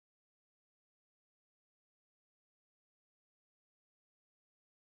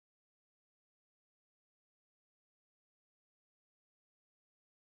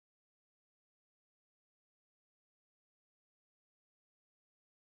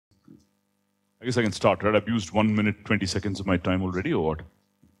I guess I can start, right? I've used 1 minute, 20 seconds of my time already, or what?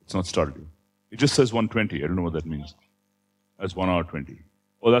 It's not started. It just says 120. I don't know what that means. That's 1 hour 20.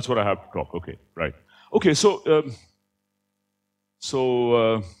 Oh, that's what I have to talk. Okay, right. Okay, so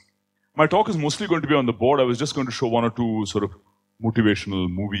my talk is mostly going to be on the board. I was just going to show one or two sort of motivational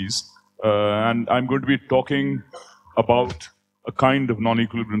movies. And I'm going to be talking about a kind of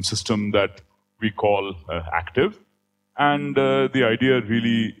non-equilibrium system that we call active. And the idea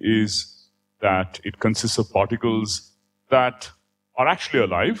really is that it consists of particles that are actually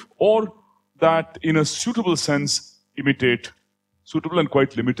alive, or that in a suitable sense imitate, suitable and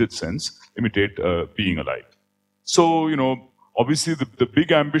quite limited sense, imitate being alive. So, you know, obviously the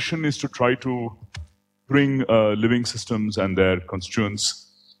big ambition is to try to bring living systems and their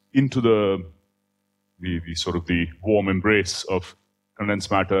constituents into the sort of the warm embrace of condensed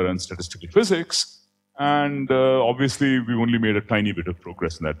matter and statistical physics. And obviously we've only made a tiny bit of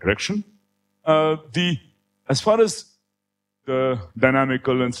progress in that direction. As far as the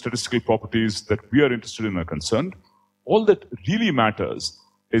dynamical and statistical properties that we are interested in are concerned, all that really matters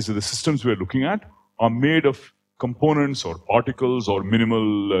is that the systems we're looking at are made of components or particles or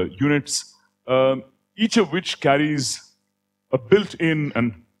minimal units, each of which carries a built-in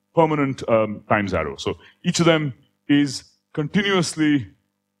and permanent times arrow. So each of them is continuously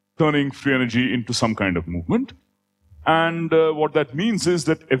turning free energy into some kind of movement. And what that means is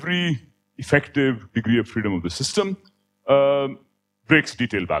that every effective degree of freedom of the system breaks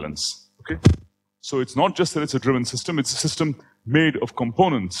detail balance. Okay? So it's not just that it's a driven system, it's a system made of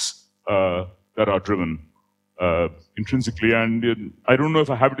components that are driven intrinsically. And I don't know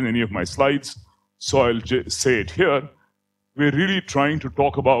if I have it in any of my slides, so I'll say it here. We're really trying to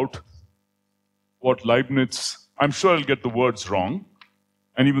talk about what Leibniz, I'm sure I'll get the words wrong,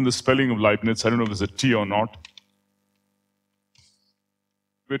 and even the spelling of Leibniz, I don't know if there's a T or not.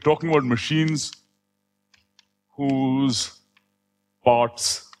 We're talking about machines whose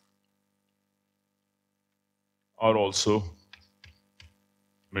parts are also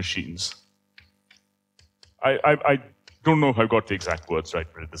machines. I don't know if I got the exact words right,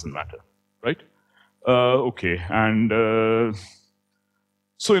 but it doesn't matter, right? Okay, and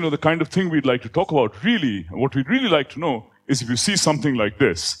so, you know, the kind of thing we'd like to talk about really, what we'd really like to know is if you see something like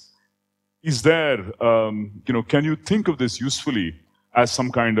this, is there, you know, can you think of this usefully as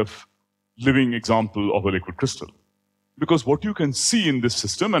some kind of living example of a liquid crystal? Because what you can see in this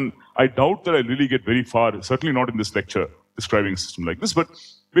system, and I doubt that I'll really get very far, certainly not in this lecture, describing a system like this, but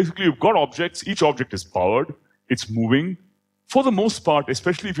basically you've got objects, each object is powered, it's moving. For the most part,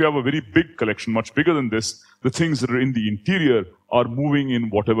 especially if you have a very big collection, much bigger than this, the things that are in the interior are moving in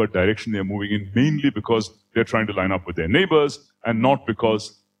whatever direction they're moving in, mainly because they're trying to line up with their neighbors, and not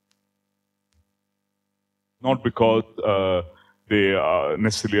because they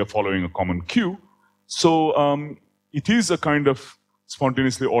necessarily are following a common cue. So it is a kind of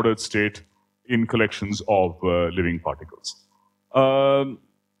spontaneously ordered state in collections of living particles.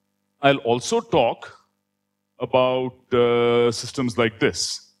 I'll also talk about systems like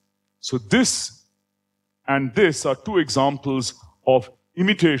this. So this and this are two examples of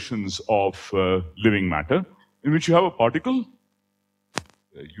imitations of living matter, in which you have a particle,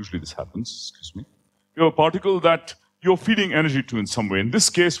 usually this happens, excuse me, you have a particle that you're feeding energy to in some way. In this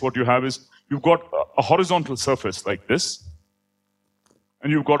case, what you have is, you've got a horizontal surface like this,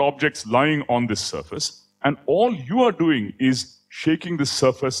 and you've got objects lying on this surface, and all you are doing is shaking this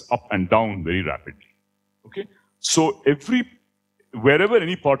surface up and down very rapidly. Okay? So wherever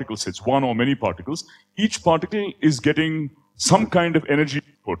any particle sits, one or many particles, each particle is getting some kind of energy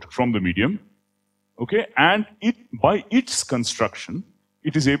input from the medium. Okay? And by its construction,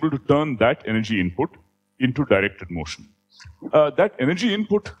 it is able to turn that energy input into directed motion. That energy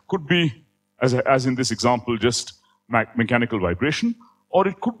input could be, as in this example, just mechanical vibration, or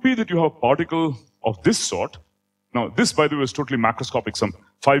it could be that you have a particle of this sort. Now, this, by the way, is totally macroscopic, some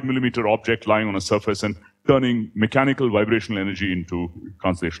 5 millimeter object lying on a surface and turning mechanical vibrational energy into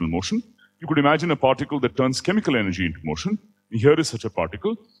translational motion. You could imagine a particle that turns chemical energy into motion. Here is such a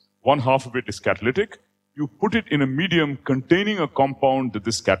particle. One half of it is catalytic. You put it in a medium containing a compound that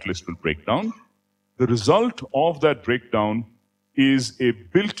this catalyst will break down. The result of that breakdown is a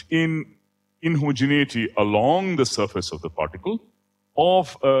built-in inhomogeneity along the surface of the particle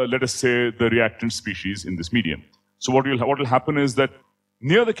of, let us say, the reactant species in this medium. So what will happen is that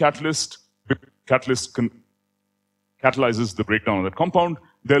near the catalyst catalyzes the breakdown of that compound,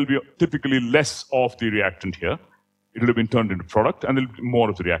 there'll be typically less of the reactant here. It will have been turned into product, and there'll be more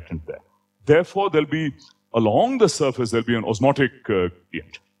of the reactant there. Therefore, there'll be, along the surface, there'll be an osmotic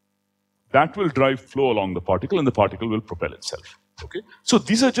gradient. That will drive flow along the particle, and the particle will propel itself. Okay? So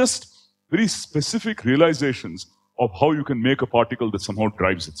these are just very specific realizations of how you can make a particle that somehow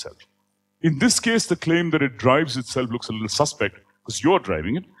drives itself. In this case, the claim that it drives itself looks a little suspect because you're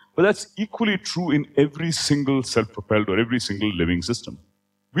driving it, but that's equally true in every single self-propelled or every single living system.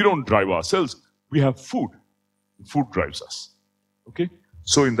 We don't drive ourselves. We have food. Food drives us. Okay?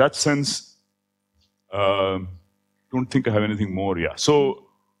 So in that sense, don't think I have anything more. Yeah. So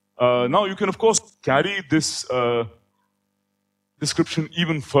now you can, of course, carry this description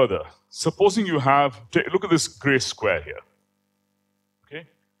even further. Supposing you have, look at this gray square here. Okay?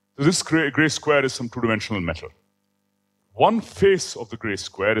 So this gray square is some two-dimensional metal. One face of the gray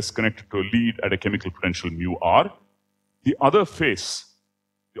square is connected to a lead at a chemical potential mu r. The other face,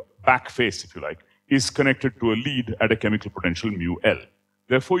 the back face, if you like, is connected to a lead at a chemical potential mu L.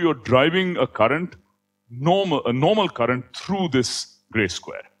 Therefore, you're driving a current, a normal current through this gray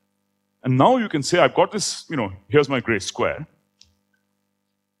square. And now you can say, I've got this, here's my gray square.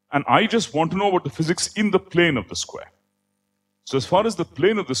 And I just want to know about the physics in the plane of the square. So as far as the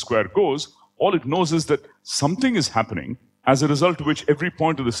plane of the square goes, all it knows is that something is happening as a result of which every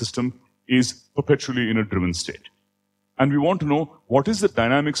point of the system is perpetually in a driven state. And we want to know what is the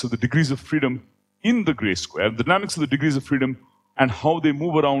dynamics of the degrees of freedom in the gray square, the dynamics of the degrees of freedom and how they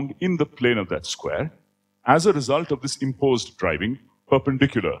move around in the plane of that square as a result of this imposed driving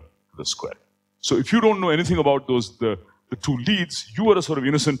perpendicular to the square. So if you don't know anything about the two leads, you are a sort of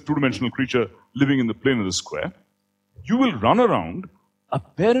innocent two-dimensional creature living in the plane of the square. You will run around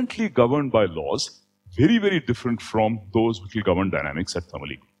apparently governed by laws very, very different from those which will govern dynamics at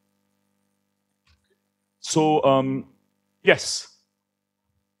thermal equilibrium. So, yes.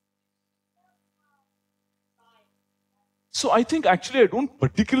 So I think actually I don't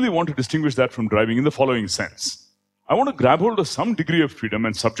particularly want to distinguish that from driving in the following sense. I want to grab hold of some degree of freedom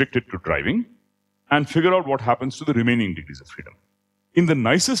and subject it to driving and figure out what happens to the remaining degrees of freedom. In the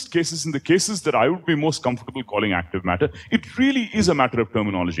nicest cases, in the cases that I would be most comfortable calling active matter, it really is a matter of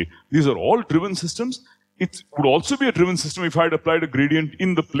terminology. These are all driven systems. It would also be a driven system if I had applied a gradient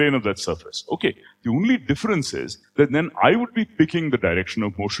in the plane of that surface. Okay, the only difference is that then I would be picking the direction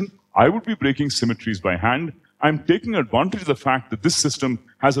of motion. I would be breaking symmetries by hand. I'm taking advantage of the fact that this system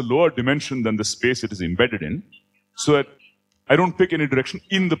has a lower dimension than the space it is embedded in, so that I don't pick any direction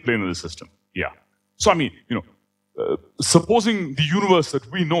in the plane of the system. Yeah. So I mean, supposing the universe that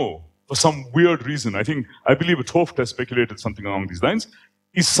we know, for some weird reason, I believe a Toft has speculated something along these lines,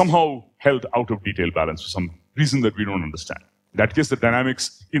 is somehow held out of detailed balance for some reason that we don't understand. In that case, the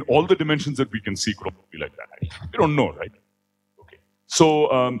dynamics in all the dimensions that we can see could be like that. We don't know, right? Okay. So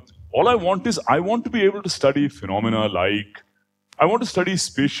all I want is, I want to be able to study phenomena like, I want to study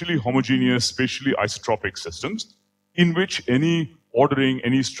spatially homogeneous, spatially isotropic systems in which any ordering,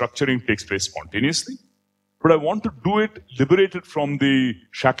 any structuring takes place spontaneously. But I want to do it liberated from the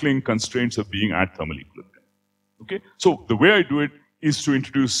shackling constraints of being at thermal equilibrium. Okay? So the way I do it is to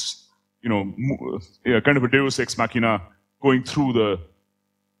introduce, kind of a deus ex machina going through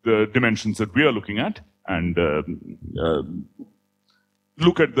the dimensions that we are looking at and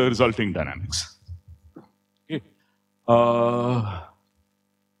look at the resulting dynamics. Okay.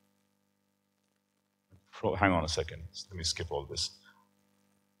 Hang on a second. Let me skip all this.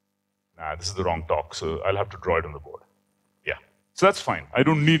 Nah, this is the wrong talk, so I'll have to draw it on the board. Yeah. So that's fine. I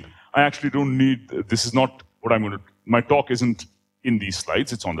actually don't need, this is not what I'm going to, my talk isn't in these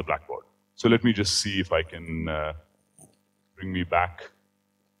slides, it's on the blackboard. So let me just see if I can bring me back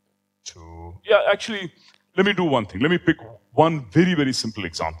to, actually, let me do one thing. Let me pick one very, very simple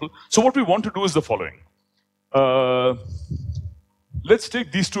example. So what we want to do is the following. Let's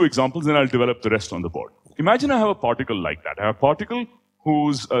take these two examples and I'll develop the rest on the board. Imagine I have a particle like that. I have a particle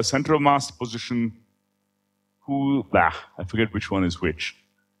whose center of mass position, I forget which one is which.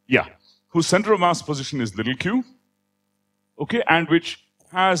 Yeah, whose center of mass position is little q, okay, and which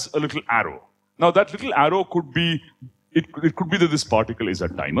has a little arrow. Now that little arrow could be, it could be that this particle is a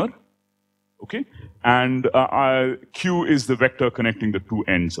timer, okay, and q is the vector connecting the two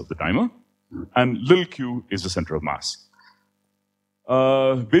ends of the timer, and little q is the center of mass.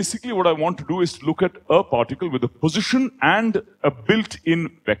 Basically what I want to do is to look at a particle with a position and a built-in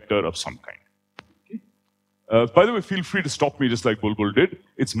vector of some kind. Okay? By the way, feel free to stop me just like Bulbul did.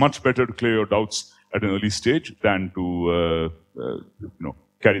 It's much better to clear your doubts at an early stage than to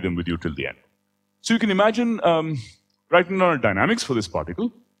carry them with you till the end. So you can imagine writing down dynamics for this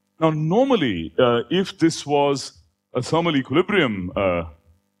particle. Now normally, if this was a thermal equilibrium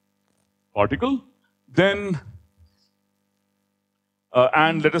particle, then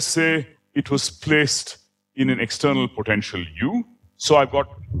and let us say it was placed in an external potential U. So I've got,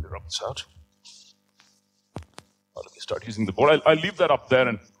 rub this out. Let me start using the board. I'll leave that up there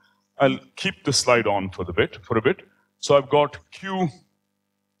and I'll keep the slide on for a bit. So I've got Q.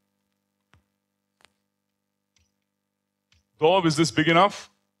 Bob, is this big enough?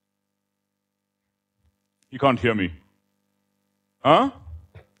 You can't hear me. Huh?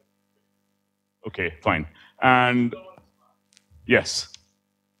 Okay, fine. And yes.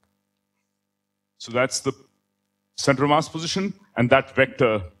 So that's the center of mass position, and that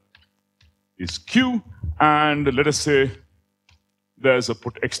vector is Q. And let us say there's a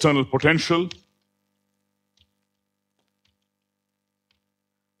external potential.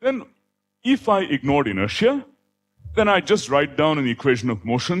 Then if I ignored inertia, then I just write down an equation of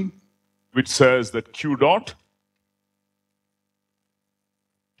motion which says that Q dot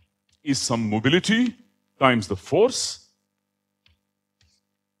is some mobility times the force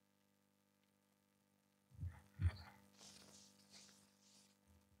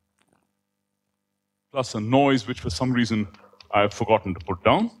plus a noise which for some reason I've forgotten to put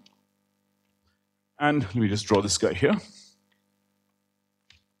down. And let me just draw this guy here.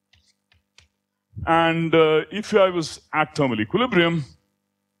 And if I was at thermal equilibrium,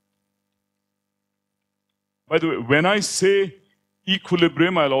 by the way, when I say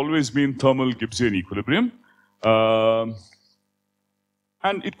equilibrium, I'll always mean thermal Gibbsian equilibrium. And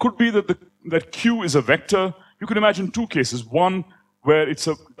it could be that Q is a vector. You can imagine two cases. One where it's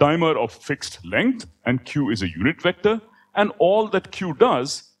a dimer of fixed length, and Q is a unit vector, and all that Q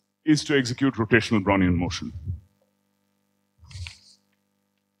does is to execute rotational Brownian motion.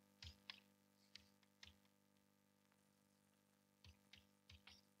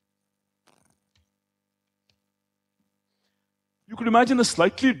 You could imagine a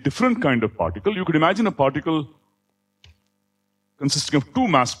slightly different kind of particle. You could imagine a particle consisting of two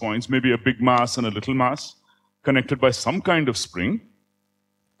mass points, maybe a big mass and a little mass, connected by some kind of spring.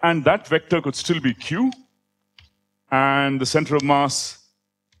 And that vector could still be Q, and the center of mass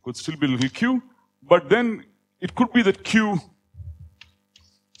could still be little q, but then it could be that Q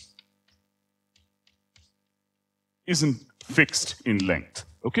isn't fixed in length,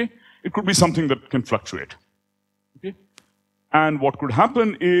 okay? It could be something that can fluctuate, okay? And what could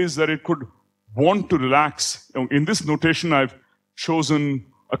happen is that it could want to relax. In this notation, I've chosen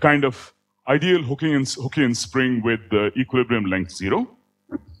a kind of ideal Hookean spring with the equilibrium length 0.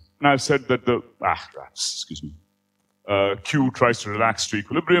 And I've said that Q tries to relax to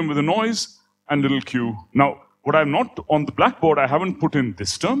equilibrium with a noise, and little q. Now, what I'm not, on the blackboard, I haven't put in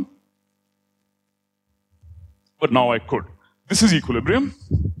this term, but now I could. This is equilibrium.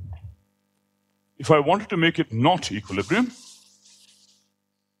 If I wanted to make it not equilibrium,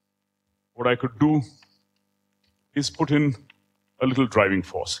 what I could do is put in a little driving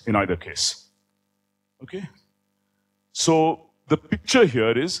force in either case. Okay? So the picture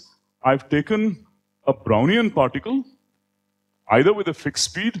here is I've taken a Brownian particle, either with a fixed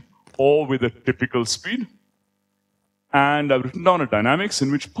speed or with a typical speed, and I've written down a dynamics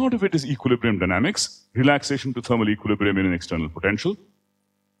in which part of it is equilibrium dynamics, relaxation to thermal equilibrium in an external potential.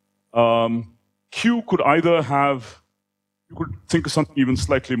 Q could either have, you could think of something even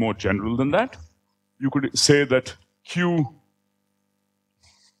slightly more general than that. You could say that Q,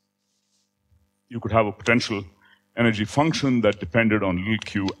 you could have a potential energy function that depended on little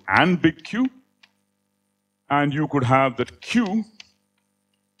q and big Q. And you could have that Q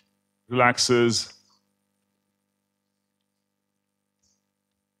relaxes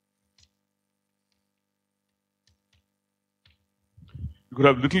you could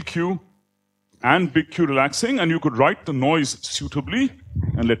have little q and big Q relaxing, and you could write the noise suitably.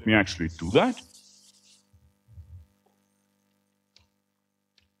 And let me actually do that.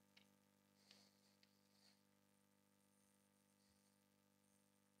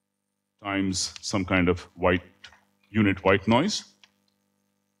 Times some kind of unit white noise.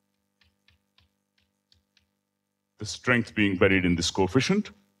 The strength being buried in this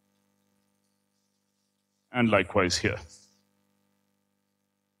coefficient. And likewise here.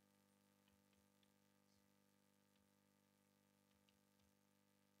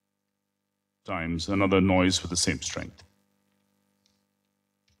 Times another noise with the same strength.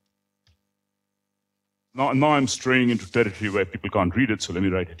 Now I'm straying into territory where people can't read it, so let me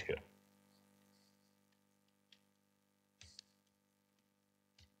write it here.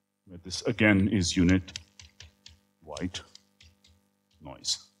 This again is unit white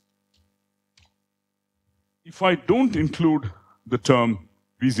noise. If I don't include the term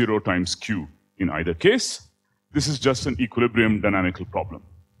V0 times Q in either case, this is just an equilibrium dynamical problem.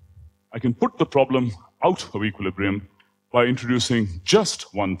 I can put the problem out of equilibrium by introducing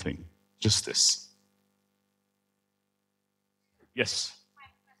just one thing, just this. Yes?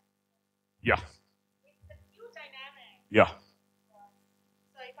 Yeah. It's the Q dynamic. Yeah.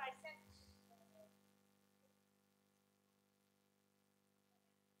 So if I set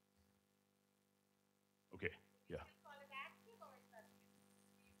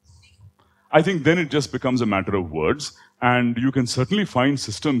I think then it just becomes a matter of words. And you can certainly find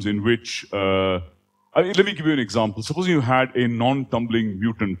systems in which, let me give you an example. Suppose you had a non-tumbling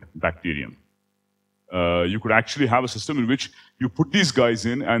mutant bacterium. You could actually have a system in which you put these guys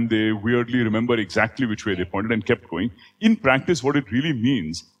in and they weirdly remember exactly which way they pointed and kept going. In practice, what it really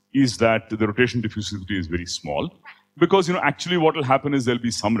means is that the rotation diffusivity is very small. Because, actually what will happen is there'll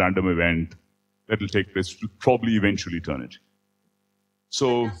be some random event that will take place, which will probably eventually turn it.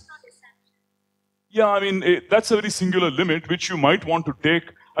 So, yeah, I mean, that's a very singular limit, which you might want to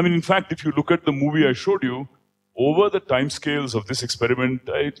take. I mean, in fact, if you look at the movie I showed you, over the timescales of this experiment,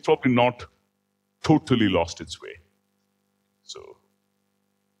 it's probably not totally lost its way. So,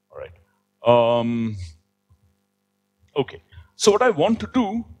 all right. Okay. So what I want to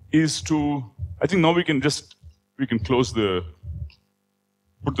do is I think now we can close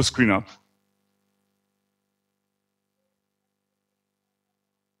put the screen up.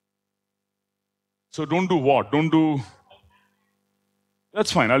 So don't do what?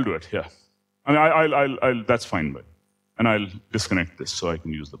 That's fine, I'll do it, yeah. I mean, that's fine, and I'll disconnect this so I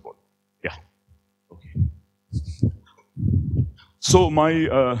can use the board. Yeah, okay. So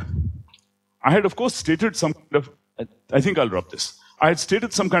I had of course stated some kind of, I think I'll drop this. I had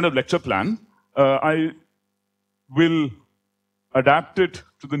stated some kind of lecture plan. I will adapt it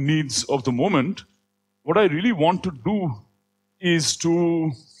to the needs of the moment. What I really want to do is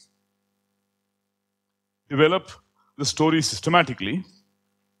to develop the story systematically.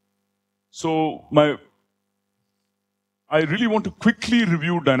 So I really want to quickly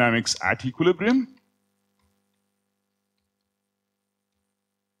review dynamics at equilibrium.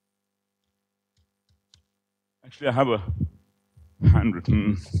 Actually, I have a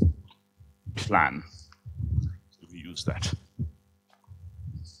handwritten plan. So we use that.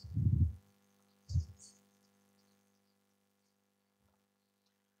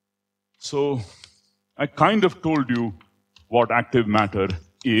 So I kind of told you what active matter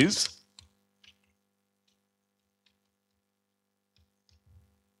is.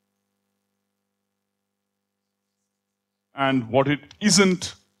 And what it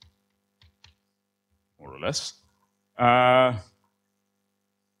isn't, more or less.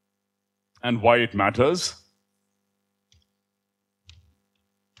 And why it matters.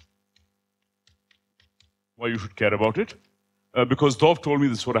 Why you should care about it. Because Dov told me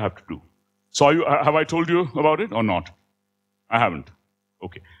this is what I have to do. So have I told you about it or not? I haven't.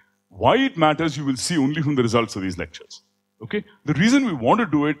 Okay. Why it matters you will see only from the results of these lectures. Okay. The reason we want to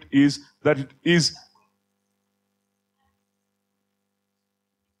do it is that it is.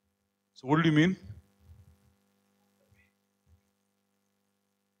 So what did you mean?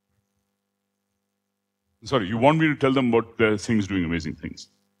 Sorry, you want me to tell them about the things doing amazing things?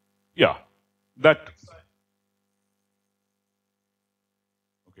 Yeah. That.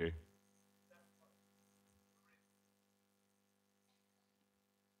 Okay.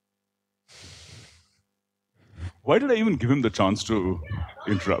 Why did I even give him the chance to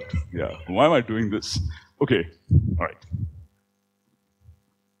interrupt? Yeah. Why am I doing this? Okay. All right.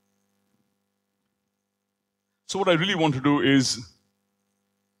 So what I really want to do is,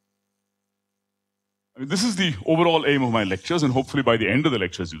 this is the overall aim of my lectures, and hopefully by the end of the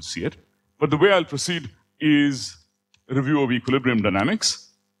lectures you'll see it. But the way I'll proceed is a review of equilibrium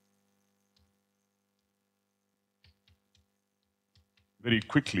dynamics. Very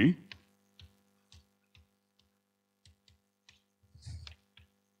quickly.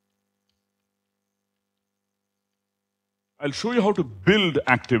 I'll show you how to build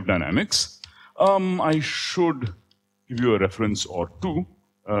active dynamics. I should give you a reference or two.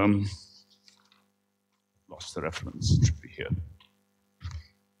 Lost the reference, it should be here.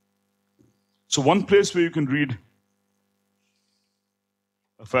 So one place where you can read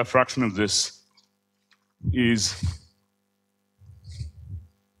a fair fraction of this is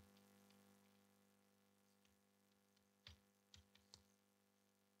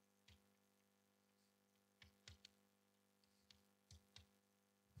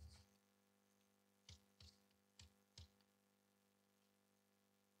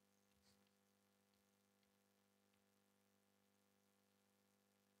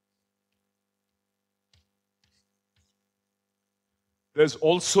there's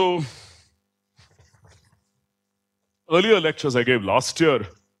also earlier lectures I gave last year.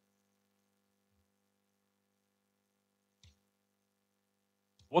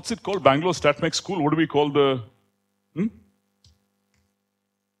 What's it called? Bangalore StatMech School? What do we call the...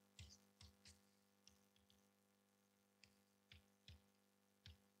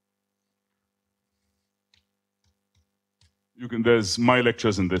 There's my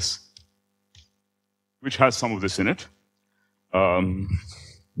lectures in this, which has some of this in it.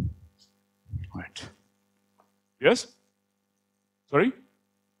 Yes? Sorry?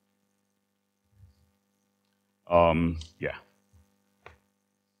 Yeah.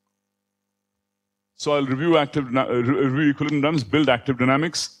 So I'll review review equilibrium dynamics, build active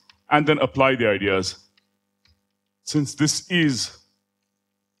dynamics, and then apply the ideas. Since this is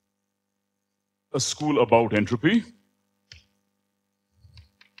a school about entropy,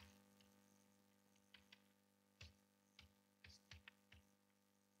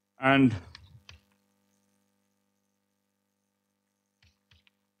 and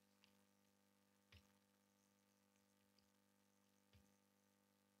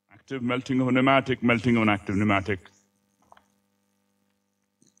active melting of a pneumatic, melting of an active pneumatic.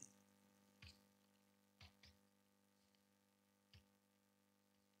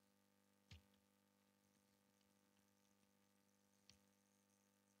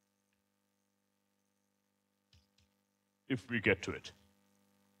 If we get to it.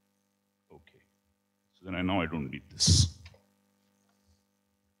 Okay. So then I know I don't need this.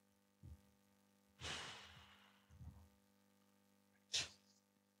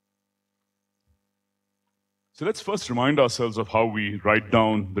 So let's first remind ourselves of how we write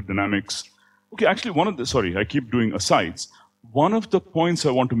down the dynamics. Okay, actually sorry, I keep doing asides. One of the points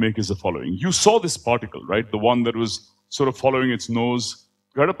I want to make is the following. You saw this particle, right? The one that was sort of following its nose.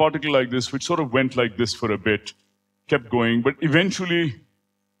 You had a particle like this, which sort of went like this for a bit, kept going, but eventually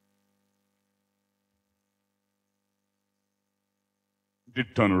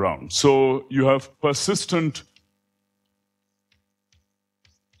did turn around. So you have persistent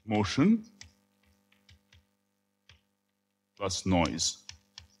motion plus noise.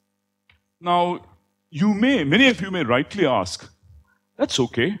 Now, many of you may rightly ask, that's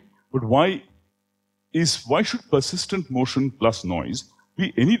okay, but why should persistent motion plus noise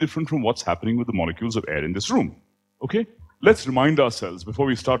be any different from what's happening with the molecules of air in this room? Okay? Let's remind ourselves, before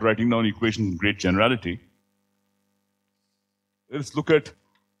we start writing down equations in great generality, let's look at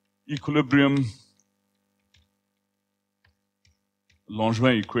equilibrium,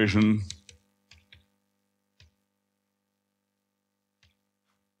 Langevin equation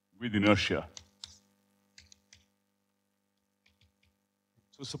with inertia.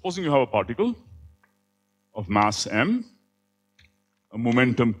 So supposing you have a particle of mass m, a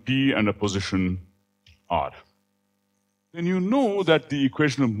momentum p, and a position r. Then you know that the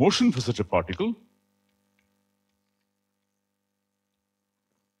equation of motion for such a particle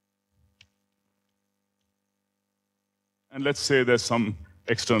and let's say there's some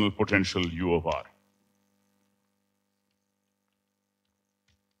external potential u of r.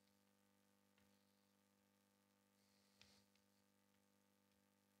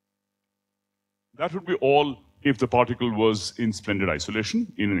 That would be all if the particle was in splendid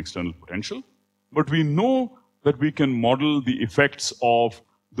isolation in an external potential. But we know that we can model the effects of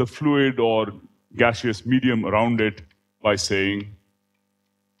the fluid or gaseous medium around it by saying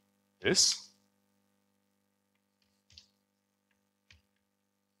this.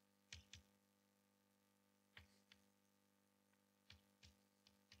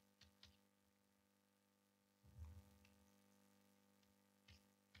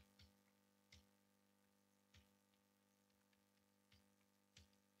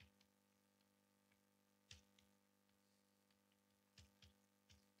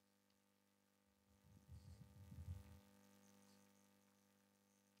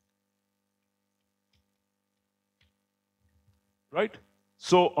 Right?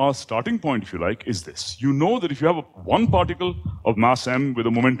 So our starting point, if you like, is this. You know that if you have one particle of mass m with a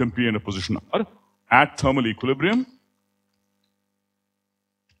momentum p and a position r at thermal equilibrium,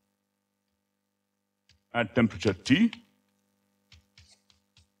 at temperature T,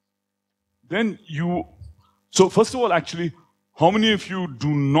 then so first of all, actually, how many of you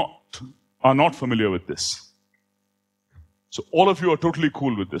are not familiar with this? So all of you are totally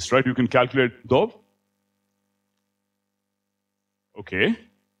cool with this, right? You can calculate Dov? Okay.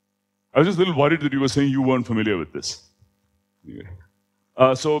 I was just a little worried that you were saying you weren't familiar with this. Anyway.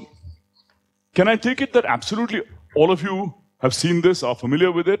 So can I take it that absolutely all of you have seen this, are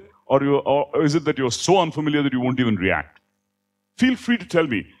familiar with it, or is it that you're so unfamiliar that you won't even react? Feel free to tell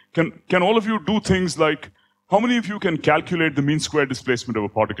me. Can all of you do things like, how many of you can calculate the mean square displacement of a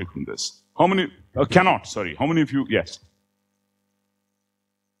particle from this? How many, cannot, sorry. How many of you, yes.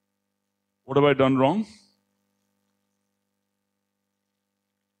 What have I done wrong?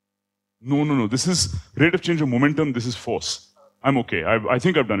 No. This is rate of change of momentum. This is force. I'm okay. I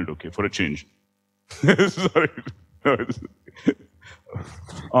think I've done it okay for a change. Sorry.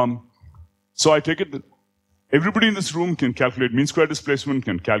 So I take it that everybody in this room can calculate mean square displacement,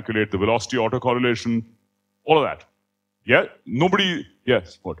 can calculate the velocity autocorrelation, all of that. Yeah? Nobody,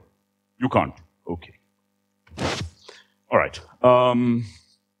 yes, what? You can't. Okay. All right.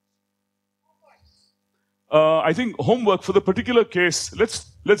 I think homework for the particular case,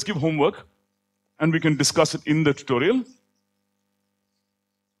 let's give homework and we can discuss it in the tutorial.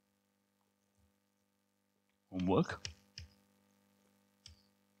 Homework.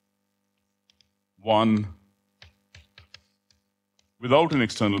 1, without an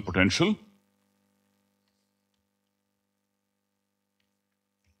external potential.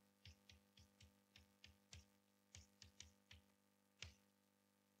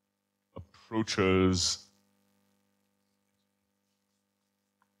 Approaches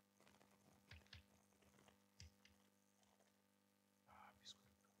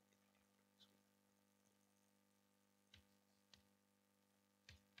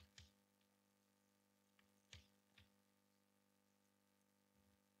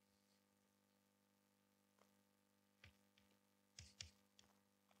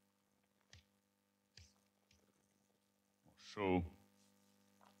show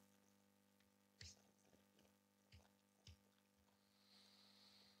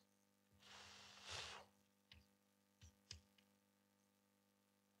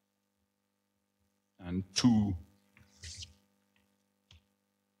and 2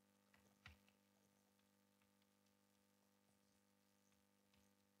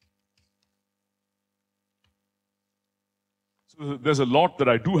 so there's a lot that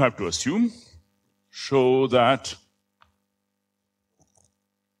I do have to assume. Show that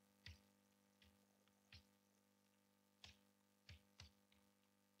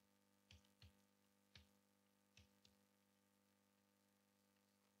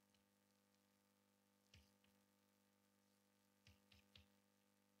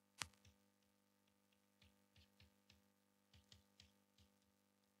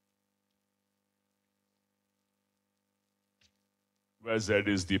where Z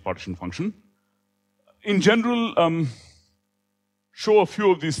is the partition function. In general, show a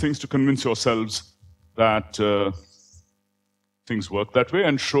few of these things to convince yourselves that things work that way,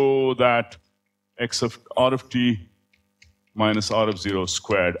 and show that x of r of t minus r of 0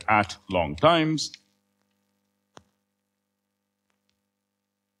 squared at long times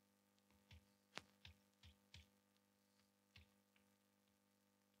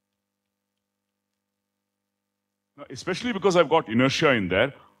now, especially because I've got inertia in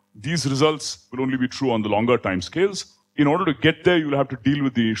there, these results will only be true on the longer time scales. In order to get there, you'll have to deal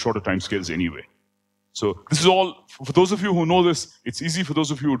with the shorter time scales anyway. So this is all, for those of you who know this, it's easy. For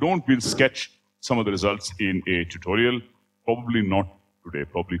those of you who don't, we'll sketch some of the results in a tutorial. Probably not today,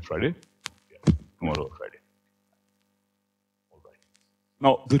 probably Friday. Yeah, tomorrow or Friday. All right.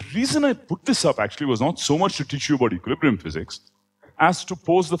 Now, the reason I put this up actually was not so much to teach you about equilibrium physics as to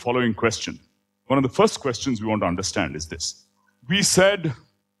pose the following question. One of the first questions we want to understand is this. We said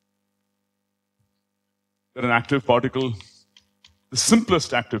that an active particle, the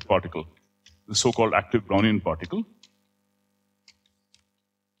simplest active particle, the so-called active Brownian particle,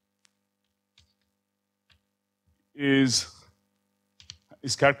 is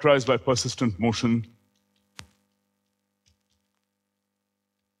characterized by persistent motion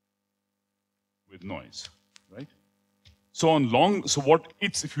with noise, right? So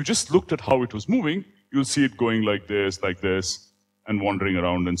if you just looked at how it was moving, you'll see it going like this, and wandering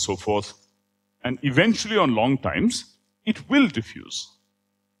around and so forth. And eventually on long times, it will diffuse.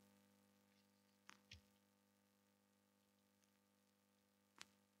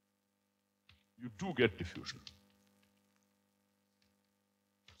 You do get diffusion.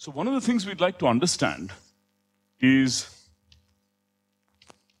 So one of the things we'd like to understand is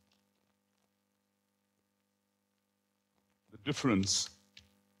the difference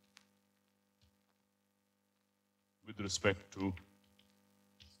with respect to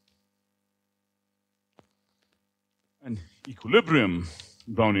an equilibrium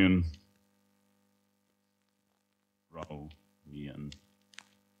Brownian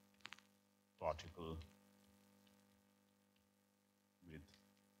particle with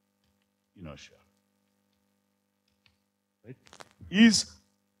inertia. Right? Is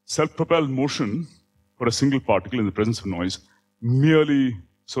self-propelled motion for a single particle in the presence of noise merely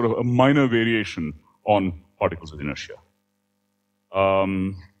sort of a minor variation on particles with inertia?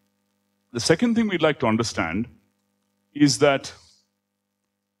 The second thing we'd like to understand is that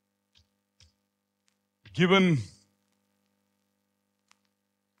given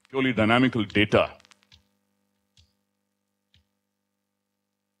purely dynamical data,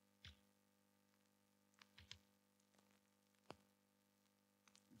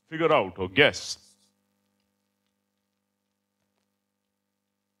 figure out or guess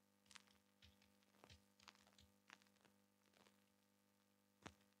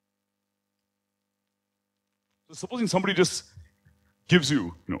So supposing somebody just gives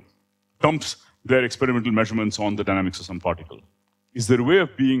you, dumps their experimental measurements on the dynamics of some particle. Is there a way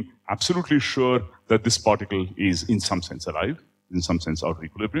of being absolutely sure that this particle is in some sense alive, in some sense out of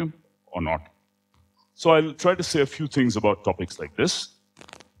equilibrium, or not? So I'll try to say a few things about topics like this.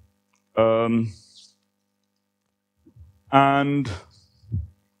 And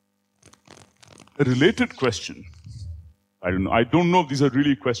a related question, I don't know if these are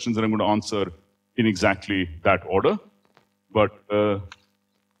really questions that I'm going to answer in exactly that order, but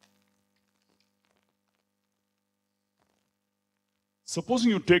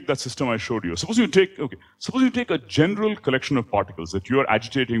supposing you take that system I showed you. Suppose you take a general collection of particles that you are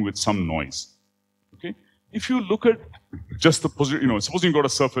agitating with some noise. Okay? If you look at just the position, suppose you've got a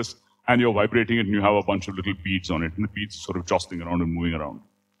surface and you're vibrating it and you have a bunch of little beads on it, and the beads sort of jostling around and moving around.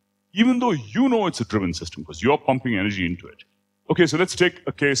 Even though you know it's a driven system because you're pumping energy into it. Okay, so let's take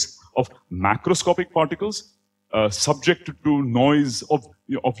a case of macroscopic particles subjected to noise of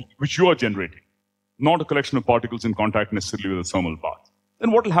which you are generating, not a collection of particles in contact necessarily with a thermal bath.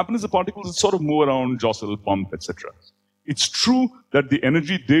 Then what will happen is the particles will sort of move around, jostle, pump, etc. It's true that the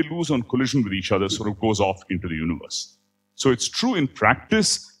energy they lose on collision with each other sort of goes off into the universe. So it's true in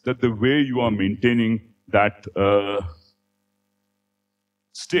practice that the way you are maintaining that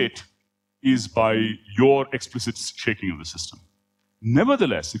state is by your explicit shaking of the system.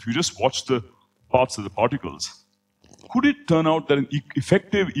 Nevertheless, if you just watch the paths of the particles, could it turn out that an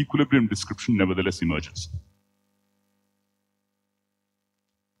effective equilibrium description nevertheless emerges?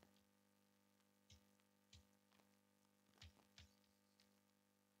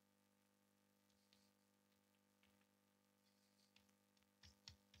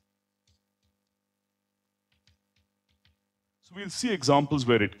 So we'll see examples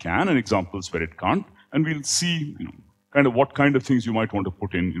where it can and examples where it can't, and we'll see kind of what kind of things you might want to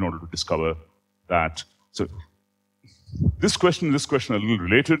put in order to discover that. So this question and this question are a little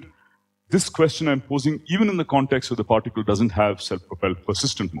related. This question I'm posing even in the context where the particle doesn't have self-propelled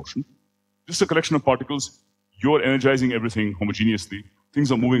persistent motion. Just a collection of particles, you're energizing everything homogeneously,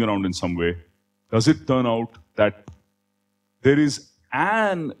 things are moving around in some way. Does it turn out that there is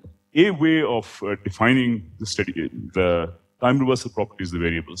a way of defining the time reversal properties of the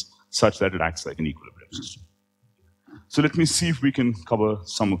variables such that it acts like an equilibrium system? So let me see if we can cover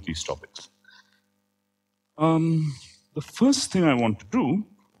some of these topics. The first thing I want to do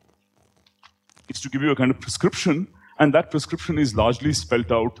is to give you a kind of prescription, and that prescription is largely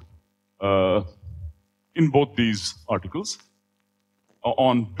spelt out in both these articles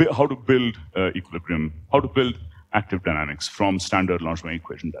on how to build equilibrium, how to build active dynamics from standard Ramaswamy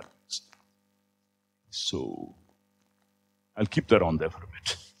equation dynamics. So I'll keep that on there for a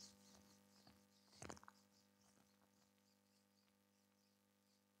bit.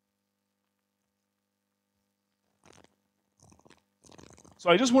 So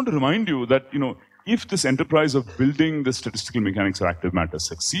I just want to remind you that, if this enterprise of building the statistical mechanics of active matter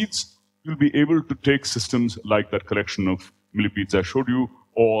succeeds, you'll be able to take systems like that collection of millipedes I showed you,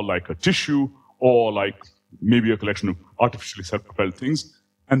 or like a tissue, or like maybe a collection of artificially self-propelled things,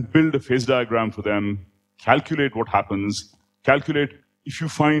 and build a phase diagram for them, calculate what happens, calculate if you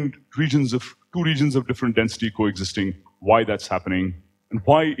find two regions of different density coexisting, why that's happening, and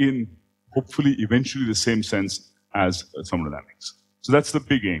why in hopefully eventually the same sense as thermodynamics. So that's the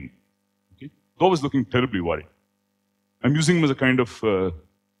big aim. Okay? Though I was looking terribly worried. I'm using them as a kind of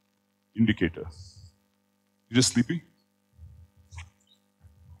indicator. You just sleepy?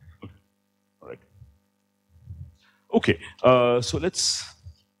 Okay. All right. Okay. So let's.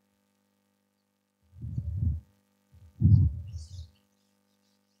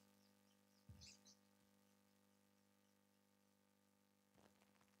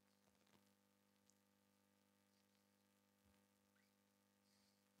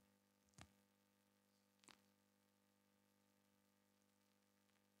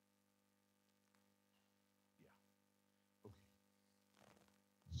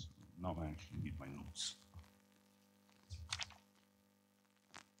 Now I actually need my notes.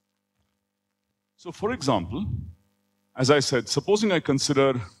 So for example, as I said, supposing I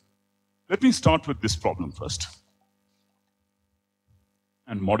consider, let me start with this problem first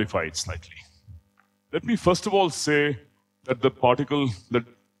and modify it slightly. Let me first of all say that that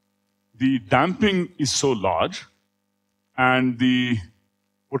the damping is so large and the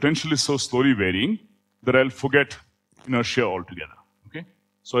potential is so slowly varying that I'll forget inertia altogether.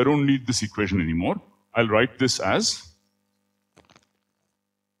 So I don't need this equation anymore. I'll write this as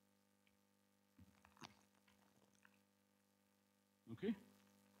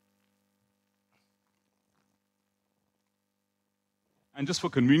and just for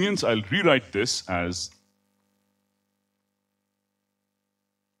convenience, I'll rewrite this as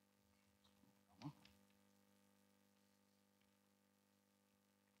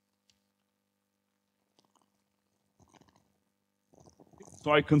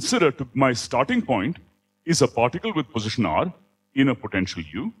So I consider my starting point is a particle with position r in a potential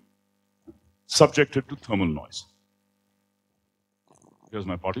u, subjected to thermal noise. Here's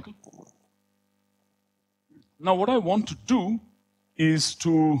my particle. Now what I want to do is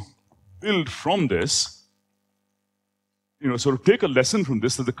to build from this, sort of take a lesson from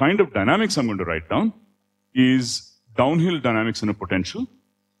this, that the kind of dynamics I'm going to write down is downhill dynamics in a potential,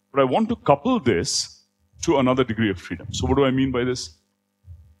 but I want to couple this to another degree of freedom. So what do I mean by this?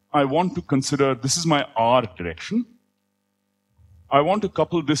 I want to consider, this is my R direction. I want to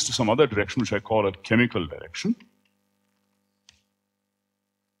couple this to some other direction, which I call a chemical direction.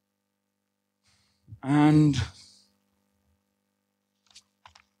 And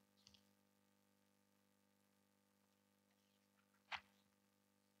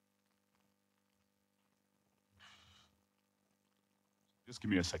just give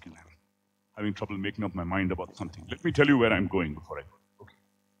me a second. I'm having trouble making up my mind about something. Let me tell you where I'm going before I go. Okay.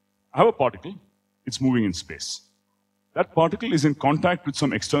 I have a particle. It's moving in space. That particle is in contact with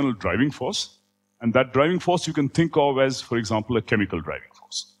some external driving force, and that driving force you can think of as, for example, a chemical driving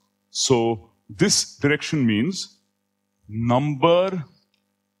force. So this direction means number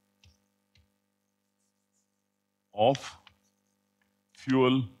of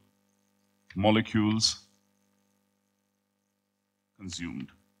fuel molecules consumed.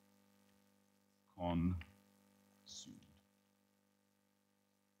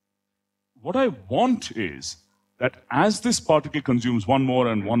 What I want is that as this particle consumes one more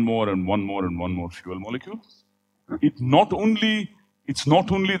and one more and one more and one more fuel molecule, it's not only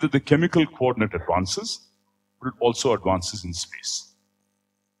that the chemical coordinate advances, but it also advances in space.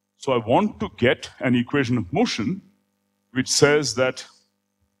 So I want to get an equation of motion which says that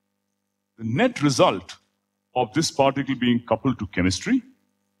the net result of this particle being coupled to chemistry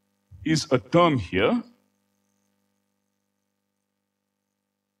is a term here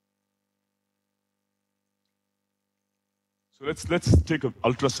So let's take an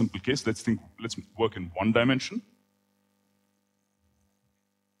ultra simple case. Let's work in one dimension.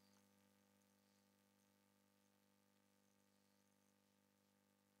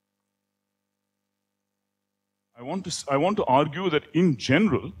 I want to argue that in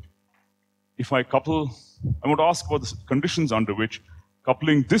general, if I want to ask about the conditions under which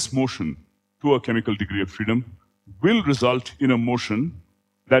coupling this motion to a chemical degree of freedom will result in a motion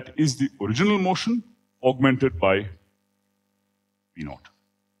that is the original motion augmented by V0.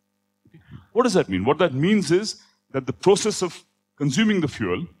 What does that mean? What that means is that the process of consuming the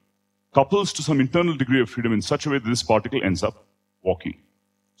fuel couples to some internal degree of freedom in such a way that this particle ends up walking.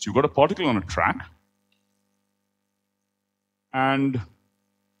 So you've got a particle on a track, and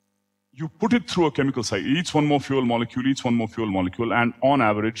you put it through a chemical cycle. Eats one more fuel molecule, and on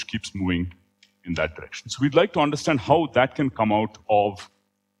average keeps moving in that direction. So we'd like to understand how that can come out of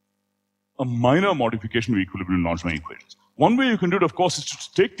a minor modification of equilibrium Launchman equations. One way you can do it, of course, is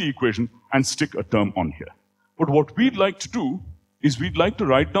to take the equation and stick a term on here. But what we'd like to do is we'd like to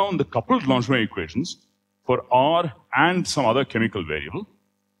write down the coupled Launchman equations for R and some other chemical variable.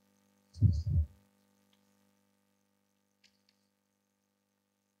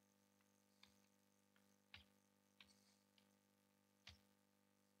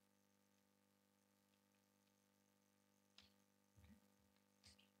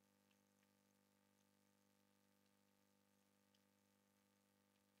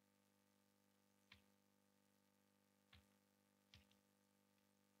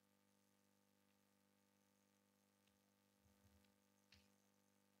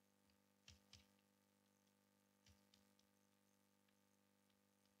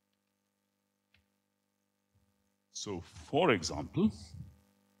 So, for example,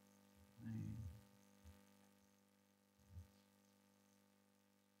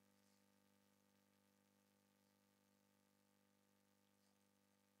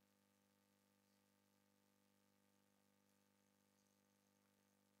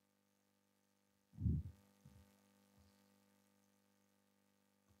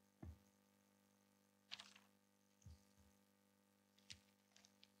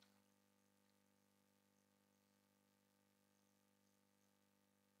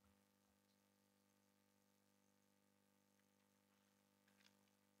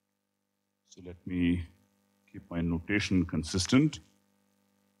 so let me keep my notation consistent.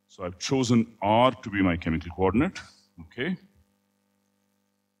 So I've chosen R to be my chemical coordinate, okay?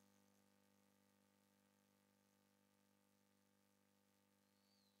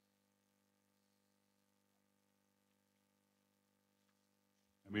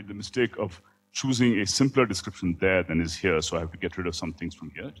 I made the mistake of choosing a simpler description there than is here, so I have to get rid of some things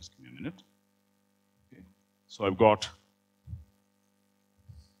from here. Just give me a minute. Okay. So I've got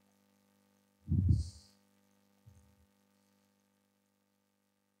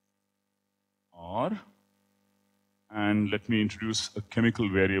R, and let me introduce a chemical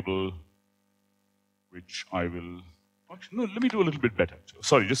variable which I will, actually, no, let me do a little bit better.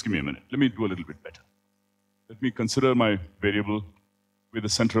 Sorry, just give me a minute. Let me do a little bit better. Let me consider my variable with a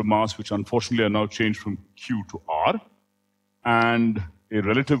center of mass, which unfortunately I now changed from Q to R, and a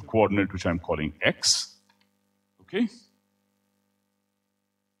relative coordinate, which I'm calling X. Okay?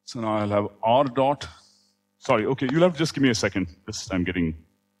 So now I'll have R dot. Sorry, okay, you'll have to just give me a second. I'm getting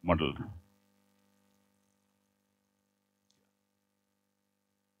muddled.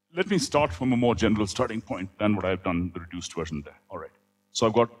 Let me start from a more general starting point than what I've done the reduced version there. All right. So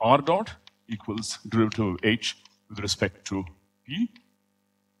I've got R dot equals derivative of H with respect to P.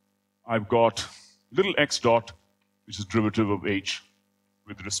 I've got little x dot, which is derivative of H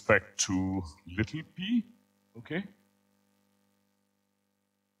with respect to little p. Okay.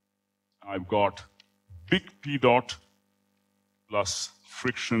 I've got big P dot plus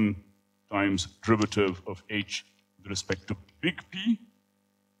friction times derivative of H with respect to big P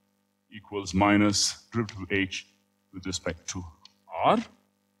equals minus derivative of H with respect to R.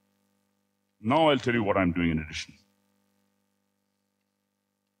 Now I'll tell you what I'm doing in addition.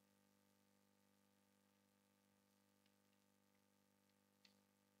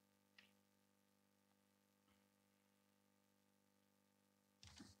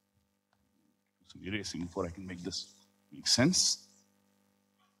 Do some erasing before I can make this make sense.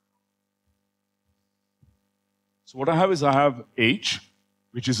 So what I have is I have H,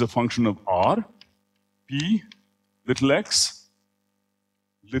 which is a function of R, P, little x,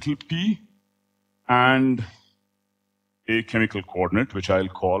 little p, and a chemical coordinate, which I'll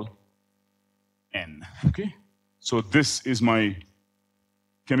call N. Okay? So this is my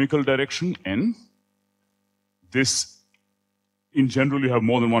chemical direction, N. This, in general, you have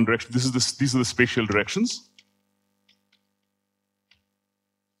more than one direction. These are the spatial directions.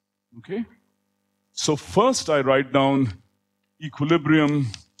 Okay? So first I write down equilibrium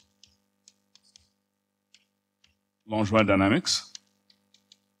Langevin dynamics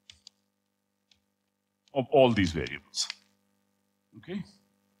of all these variables. Okay?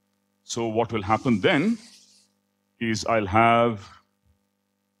 So what will happen then is I'll have,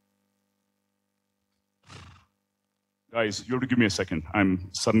 guys, you have to give me a second. I'm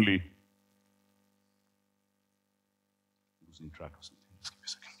suddenly losing track of something. Just give me a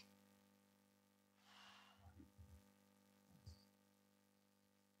second.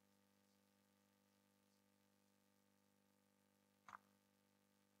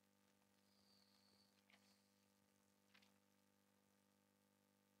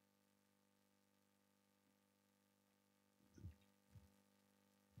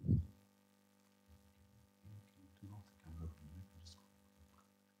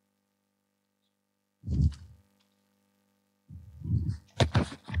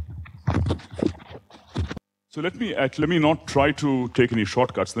 So let me not try to take any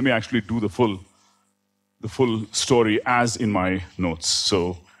shortcuts. Let me actually do the full story as in my notes.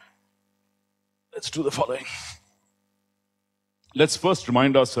 So let's do the following. Let's first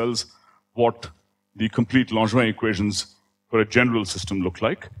remind ourselves what the complete Langevin equations for a general system look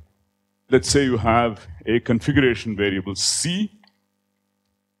like. Let's say you have a configuration variable C.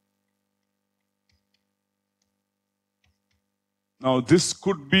 Now, this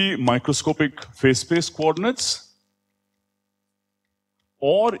could be microscopic phase space coordinates,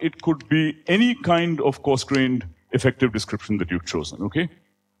 or it could be any kind of coarse-grained effective description that you've chosen, okay?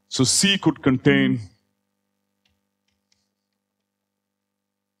 So C could contain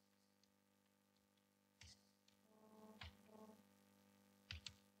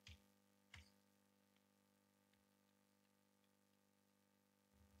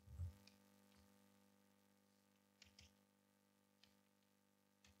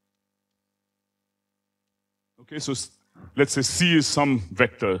okay, so let's say C is some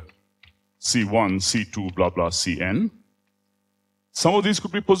vector, C1, C2, blah, blah, Cn. Some of these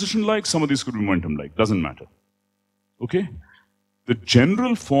could be position-like, some of these could be momentum-like, doesn't matter. Okay? The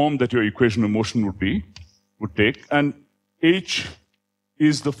general form that your equation of motion would take, and H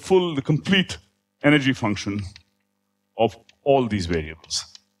is the complete energy function of all these variables.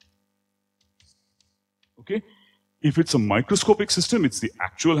 Okay? If it's a microscopic system, it's the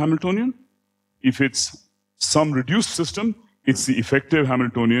actual Hamiltonian. If it's some reduced system, it's the effective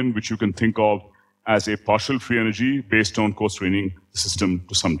Hamiltonian, which you can think of as a partial free energy based on coarse-graining the system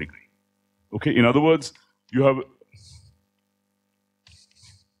to some degree. Okay, in other words, you have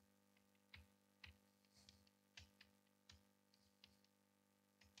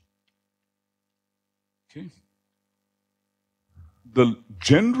the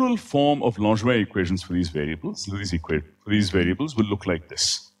general form of Langevin equations for these variables, will look like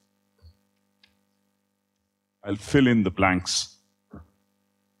this. I'll fill in the blanks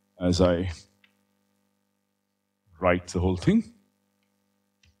as I write the whole thing.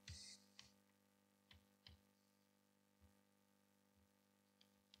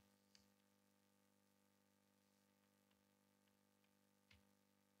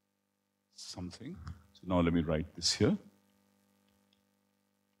 Something. So now let me write this here.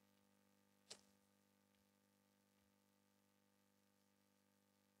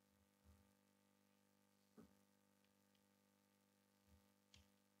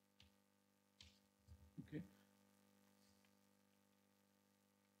 Okay.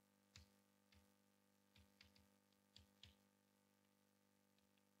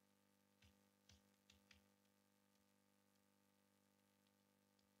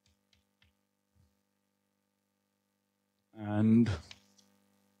 And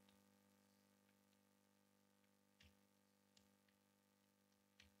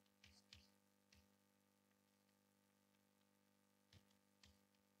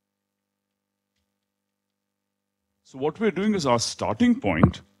so what we're doing is our starting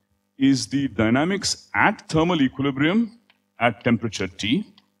point is the dynamics at thermal equilibrium at temperature T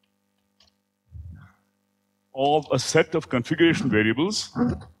of a set of configuration variables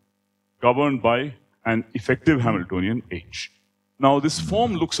governed by an effective Hamiltonian H. Now, this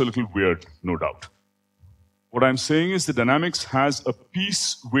form looks a little weird, no doubt. What I'm saying is the dynamics has a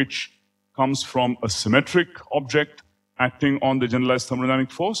piece which comes from a symmetric object acting on the generalized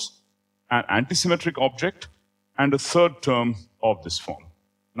thermodynamic force, an antisymmetric object, and a third term of this form.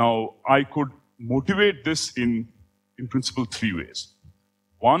 Now, I could motivate this in principle 3 ways.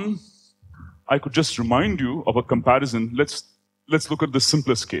 One, I could just remind you of a comparison. Let's look at the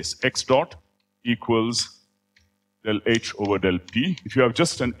simplest case. X dot equals del H over del P. If you have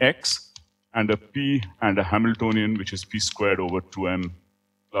just an X and a P and a Hamiltonian, which is P squared over 2m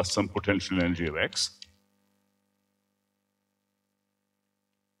plus some potential energy of X.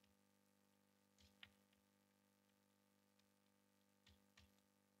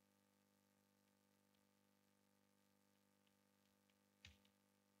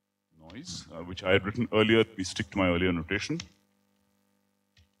 Noise, which I had written earlier. We stick to my earlier notation.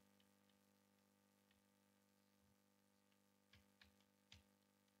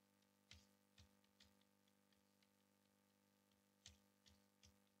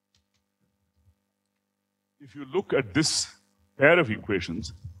 If you look at this pair of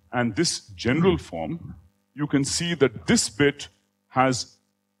equations and this general form, you can see that this bit has,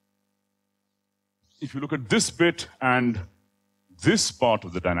 if you look at this bit and this part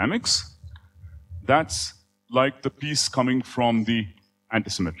of the dynamics, that's like the piece coming from the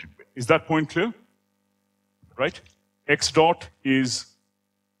antisymmetric bit. Is that point clear? Right? X dot is,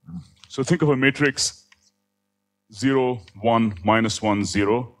 so think of a matrix 0, 1, -1,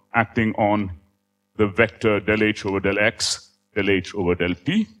 0, acting on the vector del H over del X, del H over del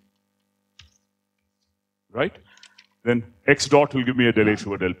P, right? Then X dot will give me a del H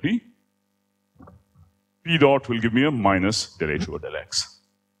over del P. P dot will give me a minus del H over del X.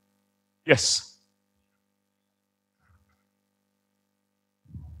 Yes?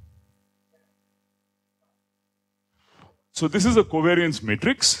 So this is a covariance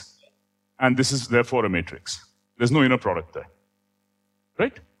matrix, and this is therefore a matrix. There's no inner product there,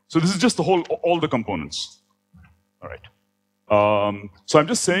 right? So this is just the whole, all the components. All right. So I'm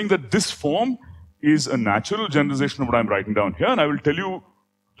just saying that this form is a natural generalization of what I'm writing down here, and I will tell you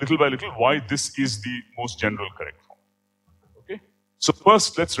little by little why this is the most general correct form. Okay? So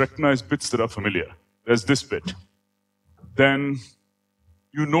first, let's recognize bits that are familiar. There's this bit. Then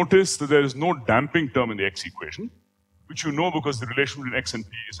you notice that there is no damping term in the X equation, which you know because the relation between X and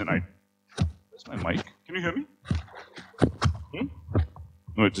P is an ideal. Where's my mic? Can you hear me?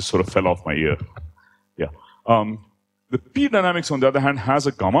 No, it just sort of fell off my ear. Yeah. The P dynamics, on the other hand, has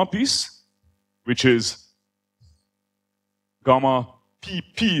a gamma piece, which is gamma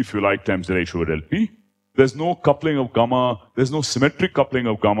PP, if you like, times del H over del P. There's no coupling of gamma, there's no symmetric coupling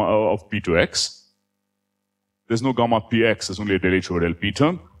of gamma of P to X. There's no gamma PX, there's only a del H over del P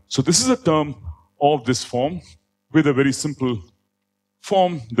term. So this is a term of this form with a very simple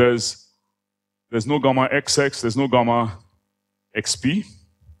form. There's no gamma XX, there's no gamma XP.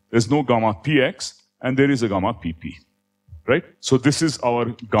 There's no gamma px, and there is a gamma pp, right? So this is our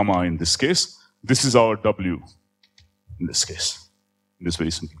gamma in this case. This is our w in this case, in this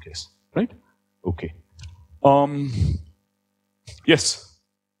very simple case, right? Okay. Yes.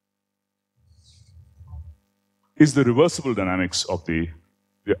 Is the reversible dynamics of the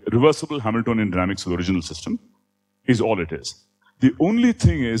reversible Hamiltonian dynamics of the original system is all it is. The only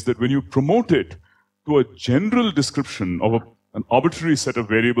thing is that when you promote it to a general description of an arbitrary set of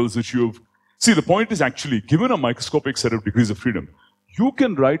variables which you've... See, the point is actually, given a microscopic set of degrees of freedom, you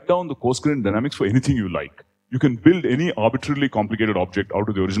can write down the coarse-grained dynamics for anything you like. You can build any arbitrarily complicated object out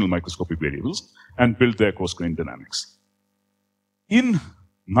of the original microscopic variables and build their coarse-grained dynamics. In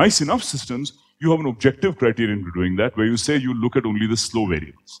nice enough systems, you have an objective criterion for doing that, where you say you look at only the slow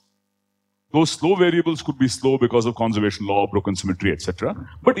variables. Those slow variables could be slow because of conservation law, broken symmetry, etc.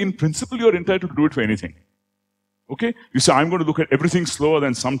 But in principle, you're entitled to do it for anything. Okay? You say, I'm going to look at everything slower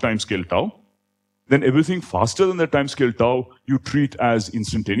than some time scale tau. Then everything faster than that time scale tau, you treat as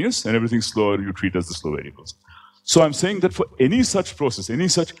instantaneous, and everything slower, you treat as the slow variables. So I'm saying that for any such process, any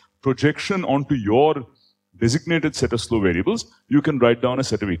such projection onto your designated set of slow variables, you can write down a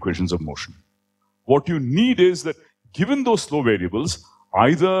set of equations of motion. What you need is that, given those slow variables,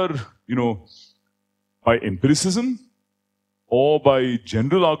 either, by empiricism, or by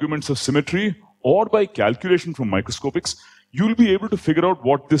general arguments of symmetry, or by calculation from microscopics, you'll be able to figure out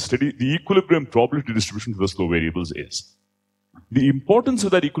what the equilibrium probability distribution for the slow variables is. The importance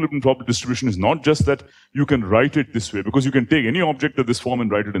of that equilibrium probability distribution is not just that you can write it this way, because you can take any object of this form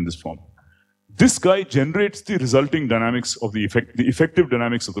and write it in this form. This guy generates the resulting dynamics of the effective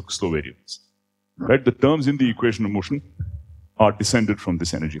dynamics of the slow variables. Right? The terms in the equation of motion are descended from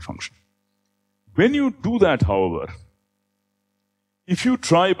this energy function. When you do that, however, if you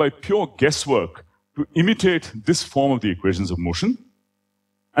try by pure guesswork to imitate this form of the equations of motion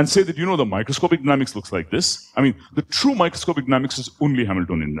and say that, the microscopic dynamics looks like this. I mean, the true microscopic dynamics is only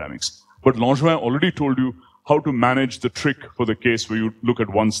Hamiltonian dynamics. But Langevin already told you how to manage the trick for the case where you look at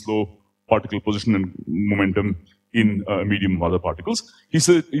one slow particle position and momentum in a medium of other particles. He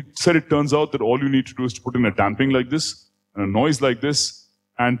said it turns out that all you need to do is to put in a damping like this, and a noise like this,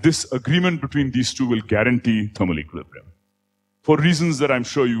 and this agreement between these two will guarantee thermal equilibrium. For reasons that I'm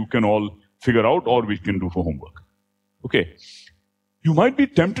sure you can all figure out, or we can do for homework. Okay. You might be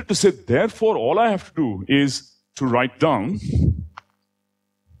tempted to say, therefore, all I have to do is to write down.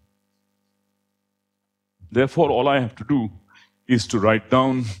 Therefore, all I have to do is to write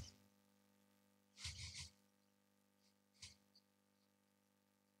down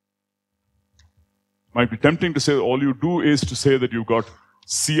might be tempting to say all you do is to say that you've got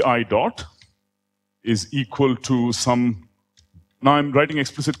Ci dot is equal to some... Now I'm writing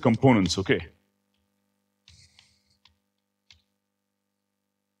explicit components, okay?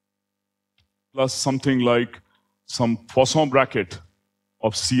 Plus something like some Poisson bracket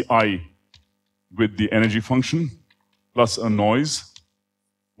of Ci with the energy function, plus a noise.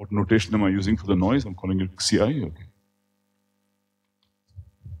 What notation am I using for the noise? I'm calling it Ci, okay.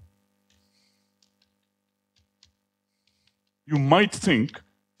 You might think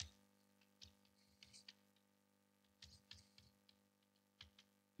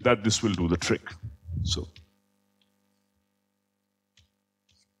that this will do the trick. So,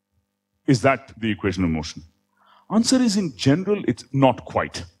 is that the equation of motion? Answer is, in general, it's not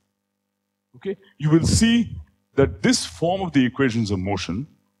quite. Okay? You will see that this form of the equations of motion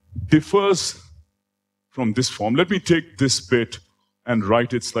differs from this form. Let me take this bit and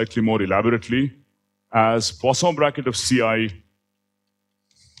write it slightly more elaborately as Poisson bracket of Ci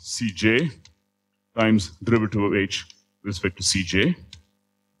Cj times derivative of h with respect to Cj.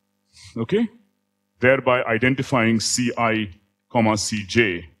 Okay? Thereby identifying Ci comma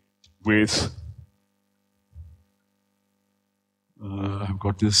Cj with, I've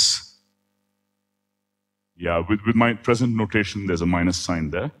got this, yeah, with my present notation, there's a minus sign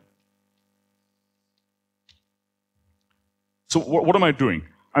there. So what am I doing?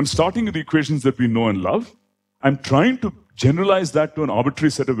 I'm starting with the equations that we know and love. I'm trying to generalize that to an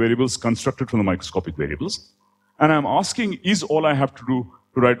arbitrary set of variables constructed from the microscopic variables. And I'm asking, is all I have to do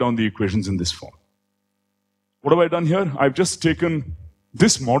to write down the equations in this form? What have I done here? I've just taken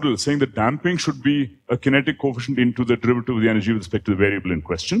this model saying that damping should be a kinetic coefficient into the derivative of the energy with respect to the variable in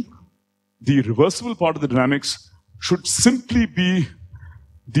question. The reversible part of the dynamics should simply be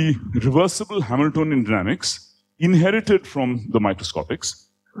the reversible Hamiltonian dynamics inherited from the microscopics,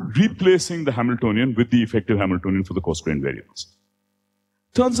 replacing the Hamiltonian with the effective Hamiltonian for the coarse-grained variables.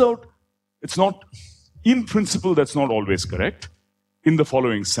 Turns out it's not, in principle, that's not always correct in the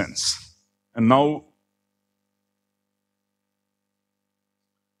following sense. And now,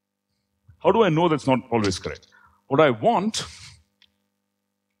 how do I know that's not always correct? What I want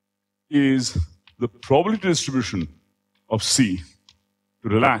is the probability distribution of C to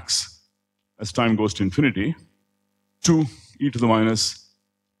relax as time goes to infinity to e to the minus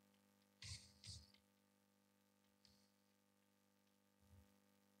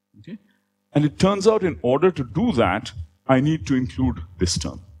okay. And it turns out in order to do that, I need to include this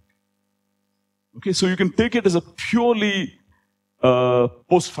term. Okay, so you can take it as a purely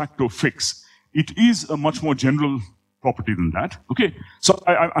post facto fix. It is a much more general property than that. Okay, so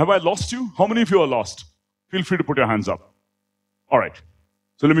have I lost you? How many of you are lost? Feel free to put your hands up. All right,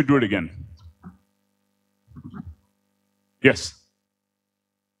 so let me do it again. Yes.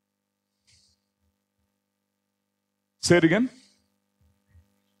 Say it again.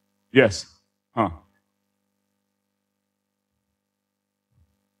 Yes.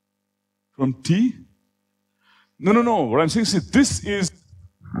 From T? No. What I'm saying is this is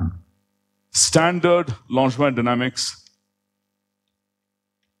standard Langevin dynamics.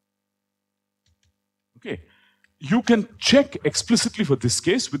 Okay. You can check explicitly for this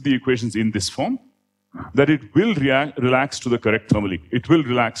case with the equations in this form that it will relax to the correct thermal. It will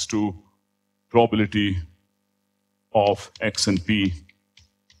relax to probability of x and p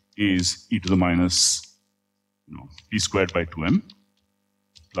is e to the minus p squared by 2m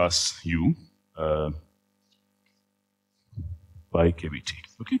plus u by kBt.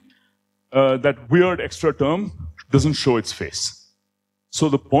 Okay, that weird extra term doesn't show its face. So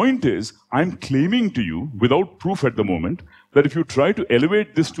the point is, I'm claiming to you, without proof at the moment, that if you try to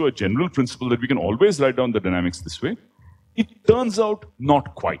elevate this to a general principle that we can always write down the dynamics this way, it turns out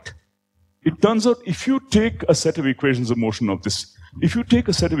not quite. It turns out if you take a set of equations of motion of this,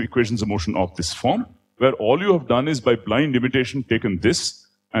 form, where all you have done is by blind imitation taken this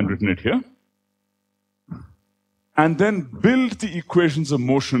and written it here, and then build the equations of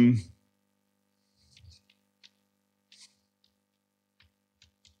motion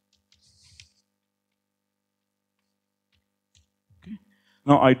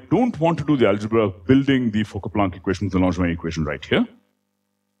Now, I don't want to do the algebra of building the Fokker-Planck equation with the Langevin equation right here.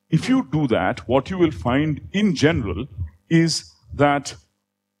 If you do that, what you will find in general is that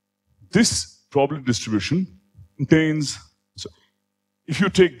this probability distribution contains, so if you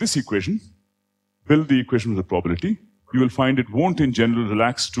take this equation, build the equation with the probability, you will find it won't in general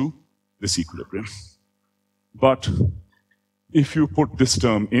relax to this equilibrium. But if you put this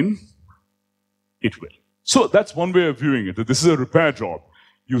term in, it will. So that's one way of viewing it, that this is a repair job.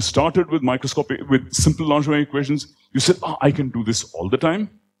 You started with simple Langevin equations. You said, I can do this all the time.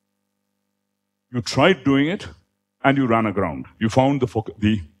 You tried doing it, and you ran aground. You found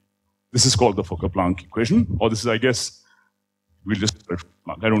this is called the Fokker-Planck equation, or this is, I guess,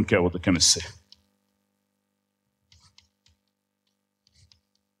 I don't care what the chemists say.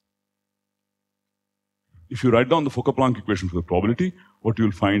 If you write down the Fokker-Planck equation for the probability, what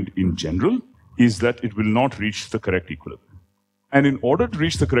you'll find in general is that it will not reach the correct equilibrium. And in order to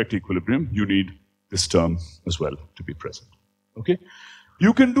reach the correct equilibrium, you need this term as well to be present. Okay?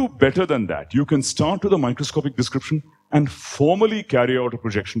 You can do better than that. You can start with a microscopic description and formally carry out a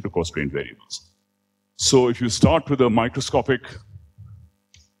projection to constraint variables. So if you start with a microscopic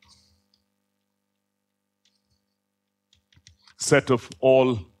set of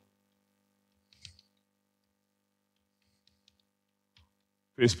all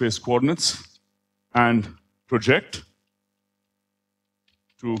phase space coordinates and project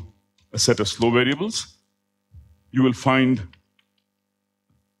to a set of slow variables, you will find,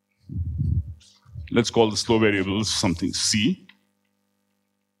 let's call the slow variables something C.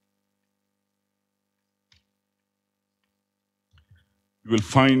 You will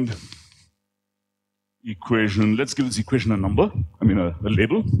find equation, let's give this equation a number, a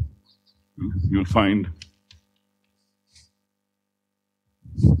label. You'll find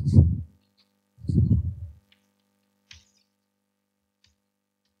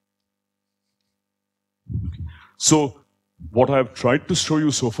So what I've tried to show you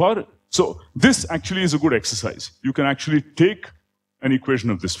so far, so this actually is a good exercise. You can actually take an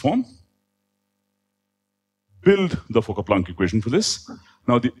equation of this form, build the Fokker-Planck equation for this.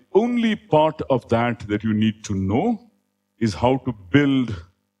 Now the only part of that you need to know is how to do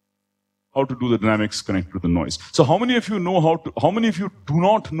the dynamics connected to the noise. So how many of you do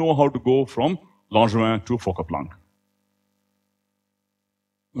not know how to go from Langevin to Fokker-Planck?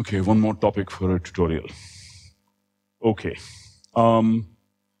 Okay, one more topic for a tutorial. Okay,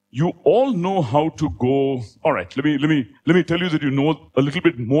 you all know how to go. All right, let me tell you that you know a little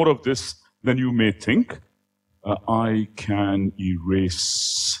bit more of this than you may think. I can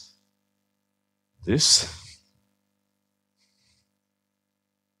erase this.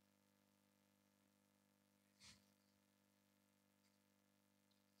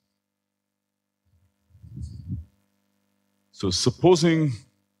 So supposing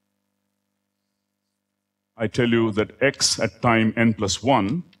I tell you that x at time n plus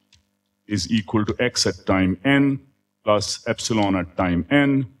 1 is equal to x at time n plus epsilon at time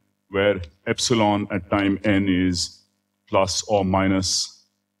n, where epsilon at time n is plus or minus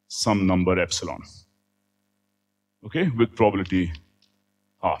some number epsilon. Okay, with probability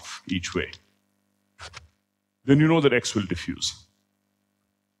half each way. Then you know that x will diffuse.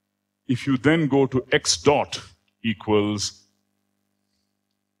 If you then go to x dot equals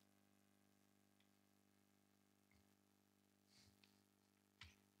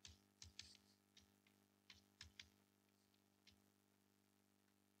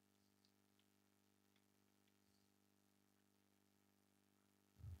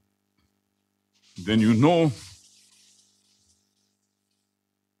then you know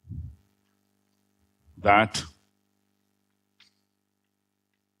that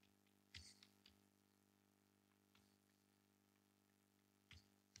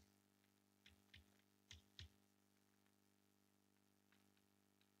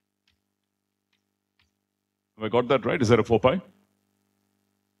have I got that right? Is that a 4 pi?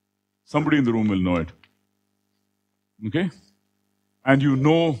 Somebody in the room will know it. Okay? And you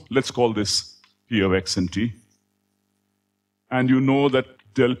know, let's call this P of x and t. And you know that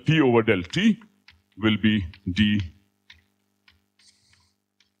del P over del t will be d .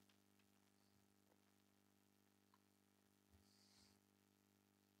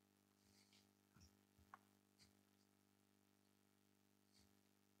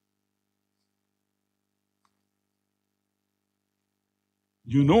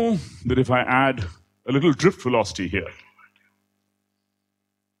 You know that if I add a little drift velocity here,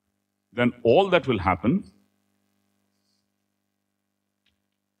 then all that will happen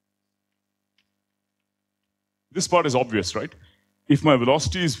this part is obvious, right? If my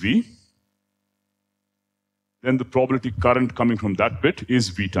velocity is v, then the probability current coming from that bit is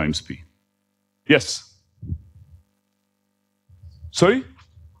v times p. Yes? Sorry?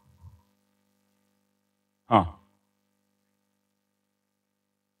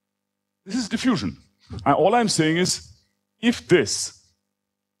 This is diffusion. All I'm saying is, if this,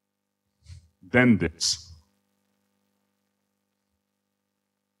 then this.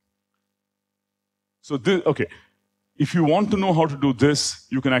 So this, okay, if you want to know how to do this,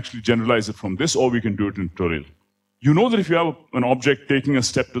 you can actually generalize it from this, or we can do it in tutorial. You know that if you have an object taking a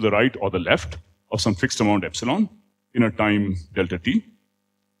step to the right or the left of some fixed amount epsilon in a time delta t,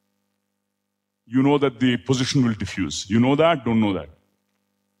 you know that the position will diffuse. You know that? Don't know that?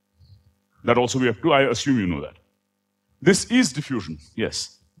 That also we have to, I assume you know that. This is diffusion,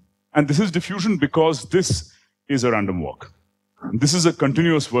 yes. And this is diffusion because this is a random walk. This is a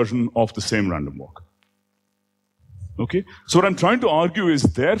continuous version of the same random walk. Okay? So what I'm trying to argue is,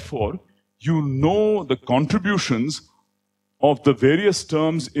 therefore, you know the contributions of the various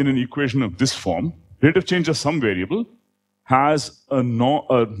terms in an equation of this form. Rate of change of some variable has a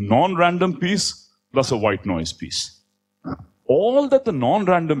non-random piece plus a white noise piece. All that the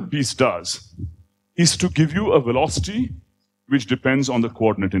non-random piece does is to give you a velocity which depends on the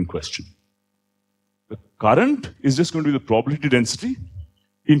coordinate in question. The current is just going to be the probability density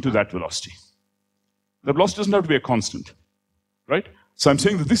into that velocity. The velocity doesn't have to be a constant, right? So I'm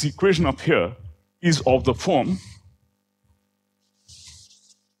saying that this equation up here is of the form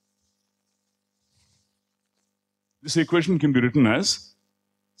this equation can be written as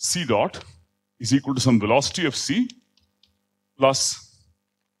c dot is equal to some velocity of c plus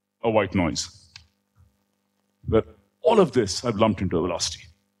a white noise. That all of this I've lumped into a velocity.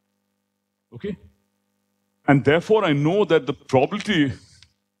 Okay? And therefore I know that the probability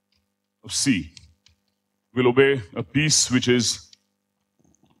of C will obey a piece which is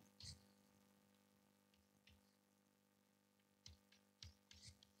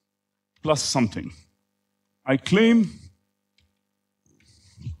plus something. I claim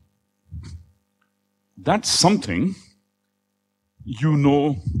that something you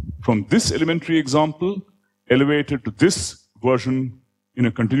know from this elementary example elevated to this version in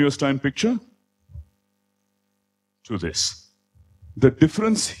a continuous time picture to this. The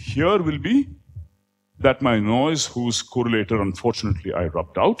difference here will be that my noise, whose correlator unfortunately I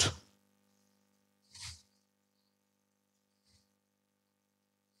rubbed out,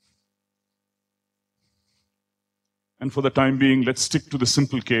 and for the time being, let's stick to the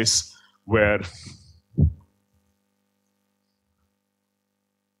simple case where,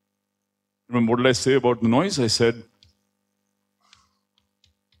 remember what did I say about the noise? I said,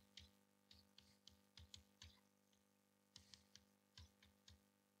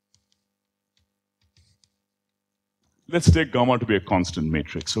 let's take gamma to be a constant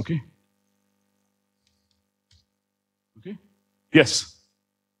matrix, okay? Okay? Yes?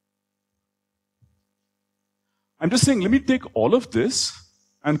 I'm just saying, let me take all of this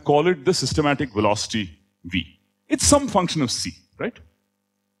and call it the systematic velocity v. It's some function of c, right?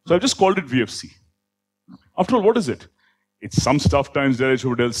 So I've just called it v of c. After all, what is it? It's some stuff times del H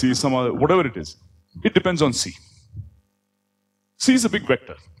over del C, some other, whatever it is. It depends on C. C is a big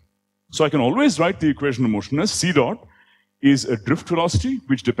vector. So I can always write the equation of motion as C dot is a drift velocity,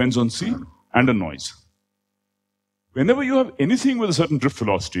 which depends on C, and a noise. Whenever you have anything with a certain drift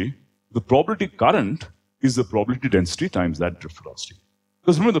velocity, the probability current is the probability density times that drift velocity.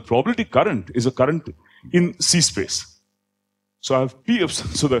 Because remember, the probability current is a current in C space. So I have P of,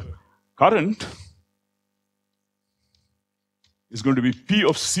 so the current is going to be P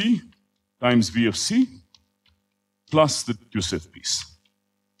of C times V of C plus the diffusive piece.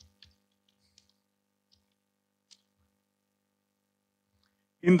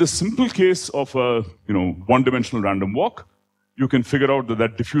 In the simple case of a one-dimensional random walk, you can figure out that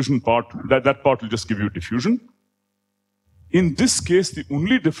that diffusion part, that part will just give you diffusion. In this case, the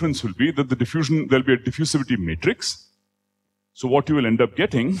only difference will be that the diffusion, there'll be a diffusivity matrix. So what you will end up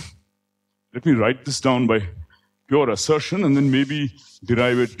getting, let me write this down by pure assertion and then maybe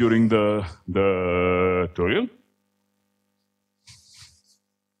derive it during the tutorial.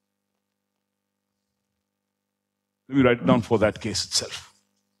 Let me write it down for that case itself.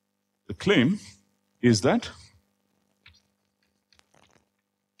 The claim is that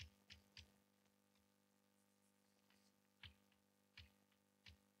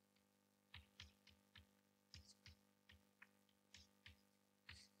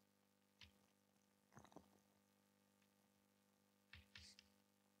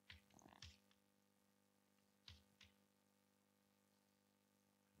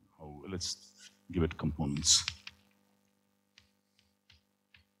let's give it components.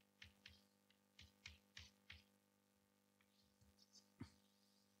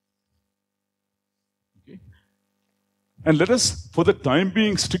 And let us, for the time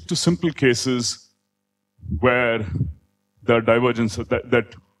being, stick to simple cases where the divergence of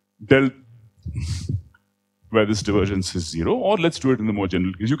where this divergence is 0, or let's do it in the more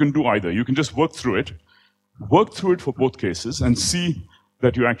general case. You can do either. You can just work through it for both cases, and see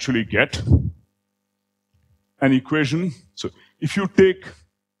that you actually get an equation. So if you take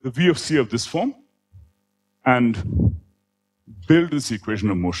the V of C of this form and build this equation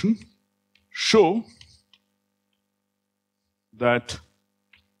of motion, show that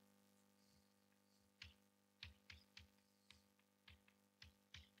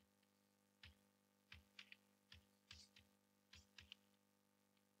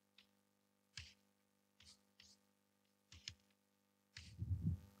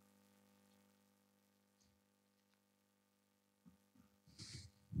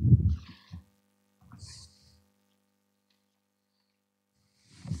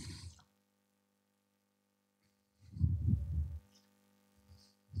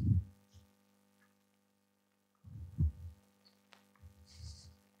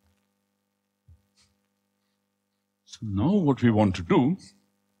now what we want to do,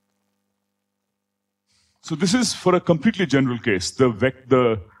 so this is for a completely general case.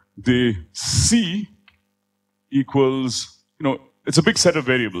 The C equals, it's a big set of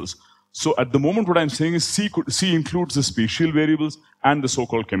variables. So at the moment what I'm saying is C includes the spatial variables and the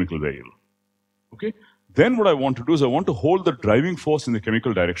so-called chemical variable. Okay? Then what I want to do is I want to hold the driving force in the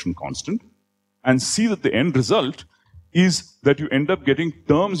chemical direction constant and see that the end result is that you end up getting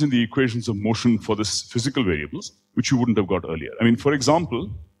terms in the equations of motion for this physical variables, which you wouldn't have got earlier. I mean, for example,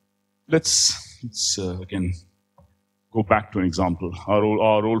 let's again go back to an example.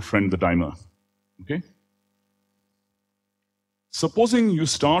 Our old friend, the timer. Okay. Supposing you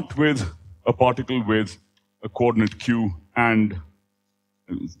start with a particle with a coordinate q and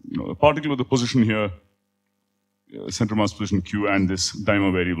a particle with a position here, center mass position q, and this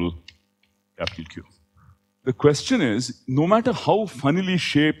dimer variable capital Q. The question is, no matter how funnily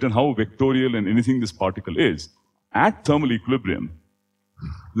shaped and how vectorial and anything this particle is, at thermal equilibrium,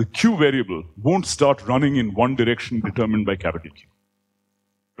 the Q variable won't start running in one direction determined by capital Q.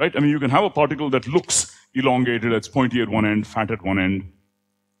 Right? I mean, you can have a particle that looks elongated, it's pointy at one end, fat at one end.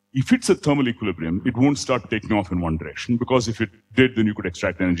 If it's at thermal equilibrium, it won't start taking off in one direction, because if it did, then you could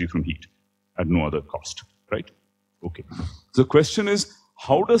extract energy from heat at no other cost. Right? Okay. The question is,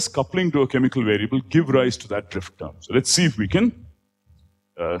 how does coupling to a chemical variable give rise to that drift term? So let's see if we can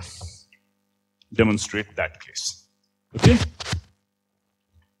demonstrate that case. Okay?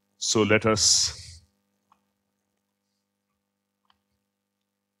 So let us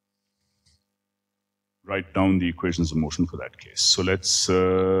write down the equations of motion for that case. So let's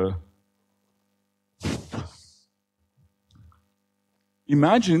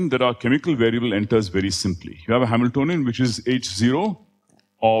imagine that our chemical variable enters very simply. You have a Hamiltonian which is H0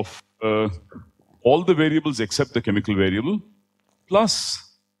 of all the variables except the chemical variable,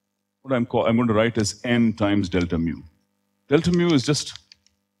 plus what I'm going to write as n times delta mu. delta mu is just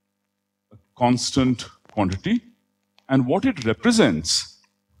a constant quantity. And what it represents,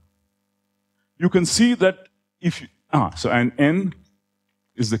 you can see that if, and n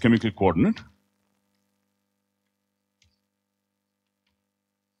is the chemical coordinate.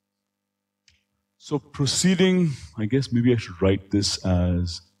 So proceeding, I guess maybe I should write this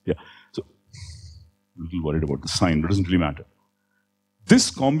as, so a little worried about the sign, but it doesn't really matter. This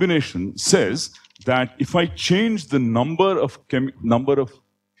combination says that if I change the number of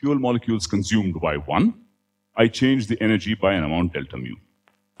fuel molecules consumed by 1, I change the energy by an amount delta mu,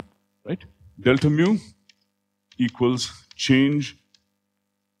 right? Delta mu equals change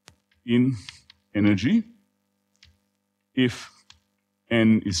in energy if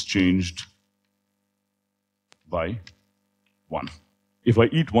n is changed by 1. If I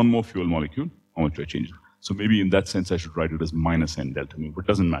eat one more fuel molecule, how much do I change it? So maybe in that sense I should write it as minus n delta mu, but it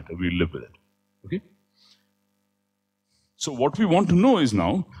doesn't matter, we live with it, okay? So what we want to know is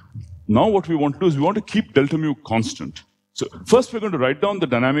now what we want to do is we want to keep delta mu constant. So first we're going to write down the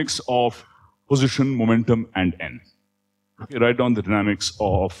dynamics of position, momentum, and n. Okay, write down the dynamics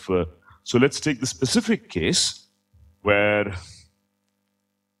of, so let's take the specific case where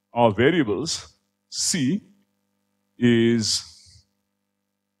our variables, C, is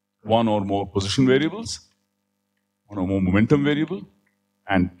one or more position variables, one or more momentum variable,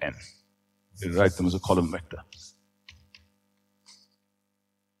 and n. We write them as a column vector.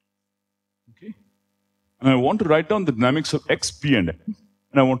 Okay? And I want to write down the dynamics of x, p, and n,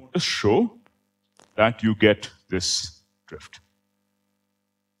 and I want to show that you get this drift.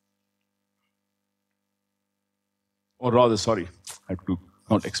 Or rather, sorry, I have to,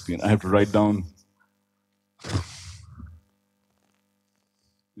 not x, p, n, I have to write down,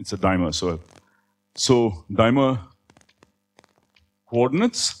 it's a dimer, so dimer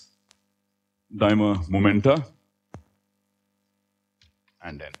coordinates, dimer momenta,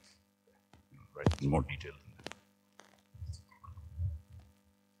 and then write in more detail.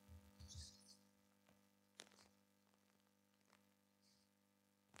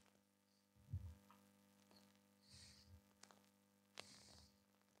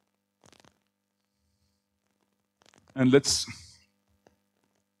 And let's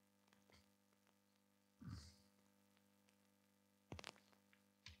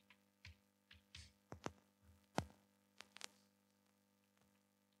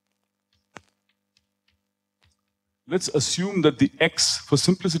assume that the x, for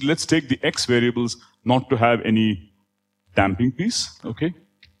simplicity, let's take the x variables not to have any damping piece, okay?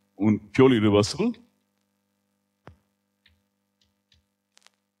 Purely reversible.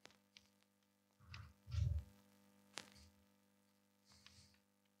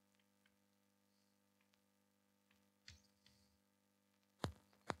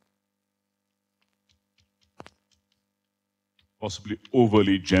 Possibly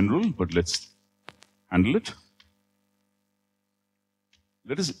overly general, but let's handle it.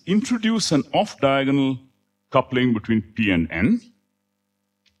 Let us introduce an off-diagonal coupling between P and N.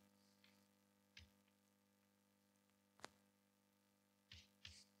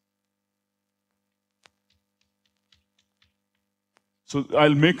 So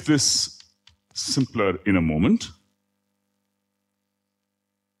I'll make this simpler in a moment.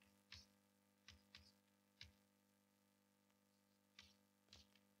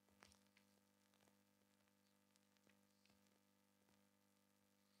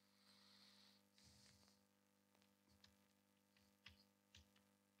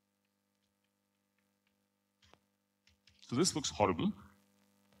 So this looks horrible.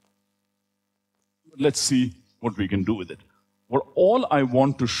 Let's see what we can do with it. What all I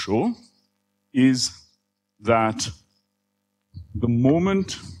want to show is that the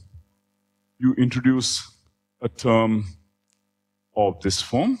moment you introduce a term of this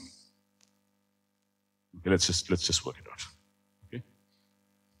form, okay, let's just work it out. Okay.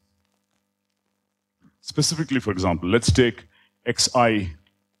 Specifically, for example, let's take xi.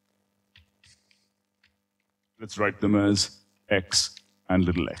 Let's write them as x and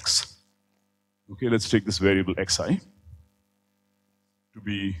little x. Okay, let's take this variable xi to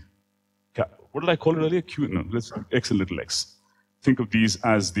be, what did I call it earlier? Q, no, let's x and little x. Think of these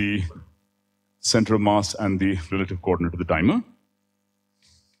as the center of mass and the relative coordinate of the dimer.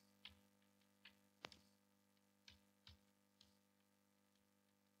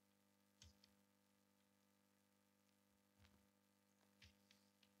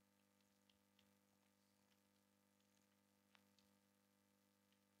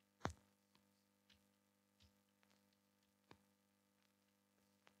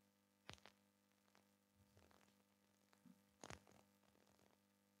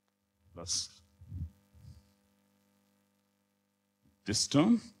 Plus this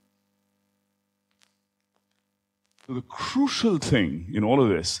term. So the crucial thing in all of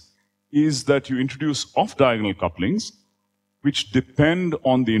this is that you introduce off-diagonal couplings which depend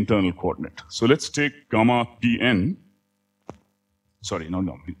on the internal coordinate. So let's take gamma pn, sorry, not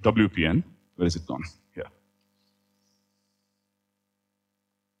gamma, wpn. Where is it gone? Here.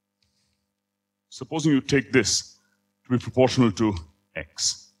 Supposing you take this to be proportional to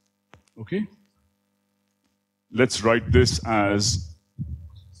x, okay? Let's write this as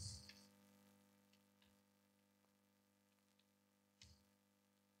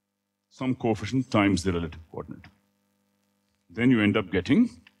some coefficient times the relative coordinate. Then you end up getting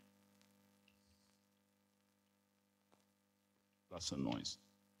plus a noise.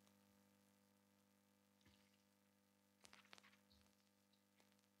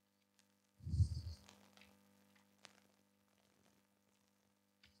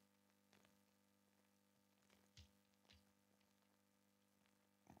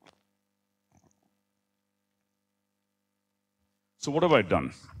 So what have I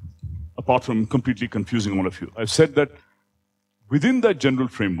done, apart from completely confusing all of you? I've said that within that general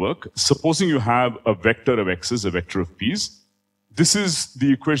framework, supposing you have a vector of x's, a vector of p's, this is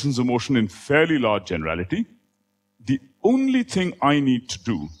the equations of motion in fairly large generality. The only thing I need to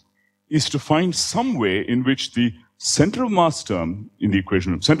do is to find some way in which the center of mass term in the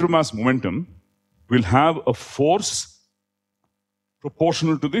equation of center of mass momentum will have a force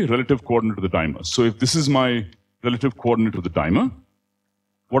proportional to the relative coordinate of the dimer. So if this is my relative coordinate of the dimer,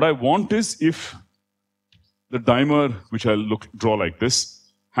 what I want is if the dimer, which I'll draw like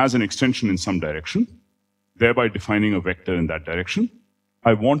this, has an extension in some direction, thereby defining a vector in that direction,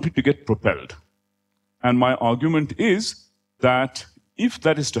 I want it to get propelled. And my argument is that if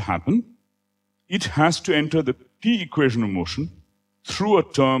that is to happen, it has to enter the P equation of motion through a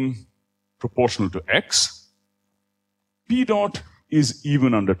term proportional to x. P dot is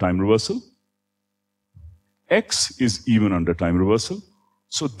even under time reversal. X is even under time reversal.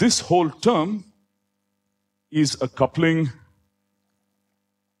 So this whole term is a coupling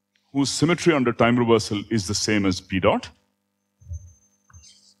whose symmetry under time reversal is the same as P dot.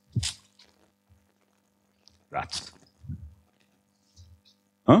 Rats.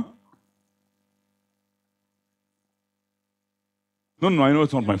 Huh? No, I know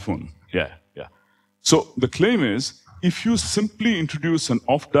it's not my phone. Yeah. So the claim is, if you simply introduce an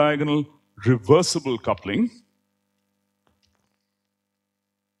off-diagonal reversible coupling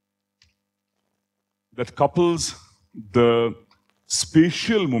that couples the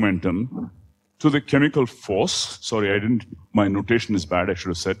spatial momentum to the chemical force, sorry, my notation is bad, I should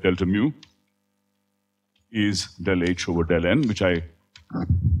have said delta mu is del H over del N, which I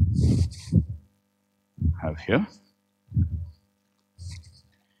have here.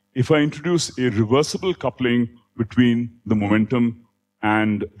 If I introduce a reversible coupling between the momentum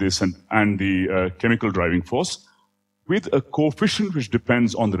and the chemical driving force with a coefficient which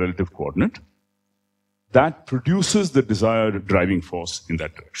depends on the relative coordinate, that produces the desired driving force in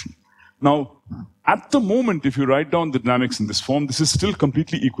that direction. Now, at the moment, if you write down the dynamics in this form, this is still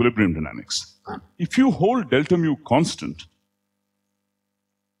completely equilibrium dynamics. If you hold delta mu constant,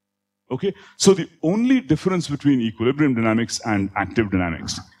 okay, so the only difference between equilibrium dynamics and active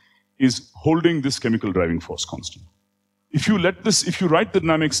dynamics is holding this chemical driving force constant. If you write the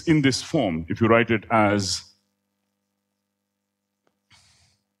dynamics in this form, if you write it as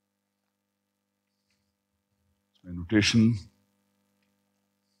my notation,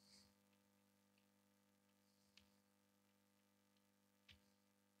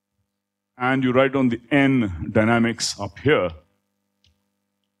 and you write down the N dynamics up here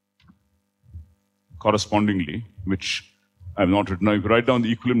correspondingly, which I have not written. Now, if you write down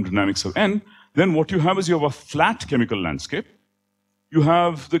the equilibrium dynamics of N, then what you have is you have a flat chemical landscape. You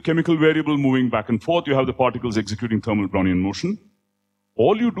have the chemical variable moving back and forth. You have the particles executing thermal Brownian motion.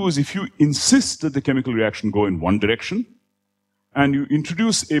 All you do is if you insist that the chemical reaction go in one direction, and you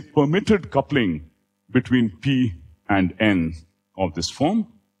introduce a permitted coupling between P and N of this form,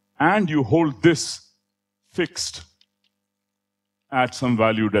 and you hold this fixed at some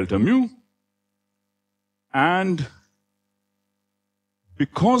value delta mu, and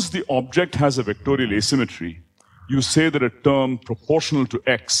because the object has a vectorial asymmetry, you say that a term proportional to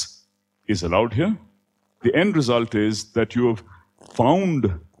x is allowed here. The end result is that you have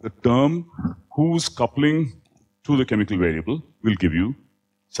found the term whose coupling to the chemical variable will give you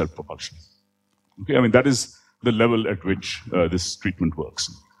self-propulsion. Okay, I mean, that is the level at which this treatment works.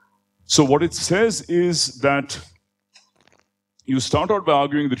 So what it says is that you start out by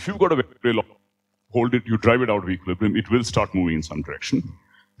arguing that if you've got a vectorial law, hold it, you drive it out of equilibrium, it will start moving in some direction.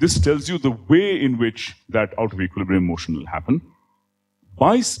 This tells you the way in which that out of equilibrium motion will happen.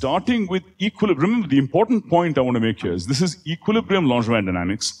 by starting with equilibrium, remember the important point I want to make here is this is equilibrium Langevin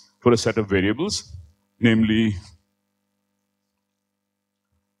dynamics for a set of variables, namely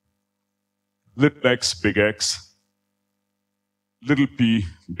little x, big X, little p,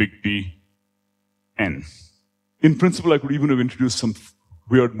 big P, n. In principle, I could even have introduced some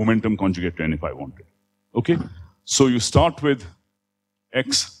weird momentum conjugate to n if I wanted. Okay? So you start with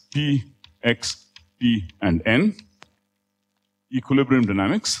x, p, and n, equilibrium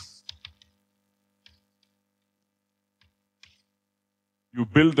dynamics. You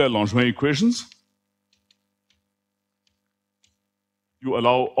build their Langevin equations. You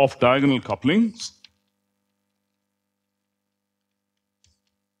allow off-diagonal couplings.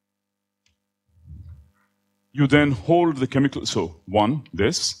 You then hold the chemical, so 1,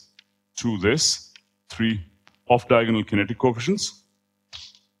 this, 2, this, 3, off-diagonal kinetic coefficients,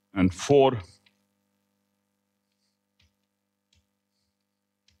 and 4,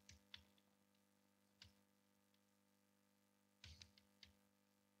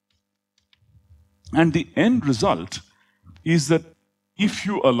 and the end result is that if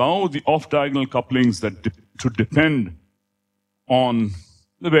you allow the off-diagonal couplings that to depend on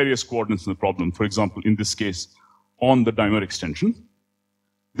the various coordinates in the problem, for example, in this case, on the dimer extension,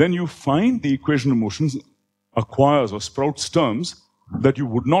 then you find the equation of motions acquires or sprouts terms that you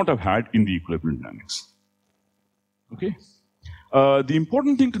would not have had in the equilibrium dynamics. Okay? The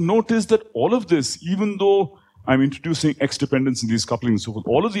important thing to note is that all of this, even though I'm introducing X dependence in these couplings and so forth,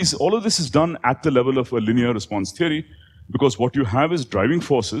 all of this is done at the level of a linear response theory, because what you have is driving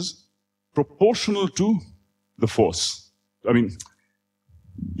forces proportional to the force. I mean,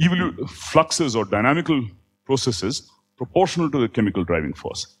 fluxes or dynamical processes proportional to the chemical driving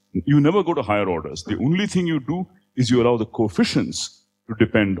force. You never go to higher orders. The only thing you do is you allow the coefficients to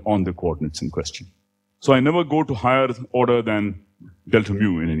depend on the coordinates in question. So I never go to higher order than delta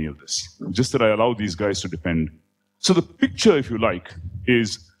mu in any of this. Just that I allow these guys to depend. So the picture, if you like,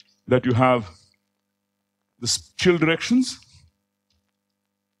 is that you have the spatial directions,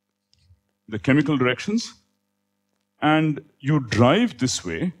 the chemical directions, and you drive this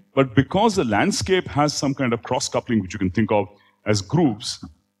way, but because the landscape has some kind of cross-coupling which you can think of as grooves,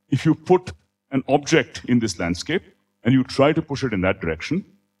 if you put an object in this landscape and you try to push it in that direction,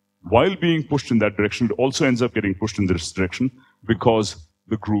 while being pushed in that direction, it also ends up getting pushed in this direction because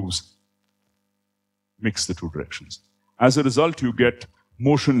the grooves mix the two directions. As a result, you get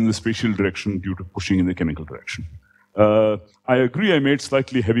motion in the spatial direction due to pushing in the chemical direction. I agree I made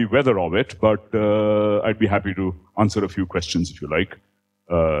slightly heavy weather of it, but I'd be happy to answer a few questions if you like,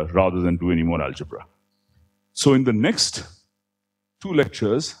 rather than do any more algebra. So in the next 2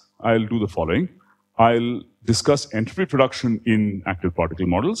 lectures, I'll do the following. I'll discuss entropy production in active particle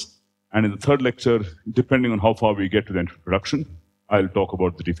models. And in the 3rd lecture, depending on how far we get to the entropy production, I'll talk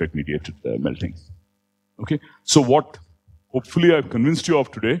about the defect-mediated melting. Okay? So what hopefully I've convinced you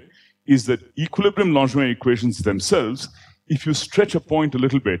of today is that equilibrium Langevin equations themselves, if you stretch a point a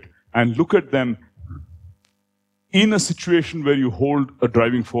little bit and look at them in a situation where you hold a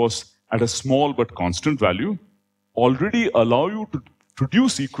driving force at a small but constant value, already allow you to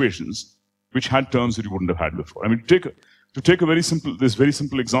produce equations which had terms that you wouldn't have had before. I mean, to take a very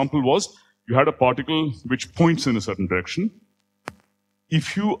simple example was, you had a particle which points in a certain direction.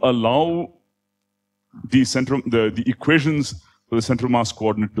 If you allow the equations for the central mass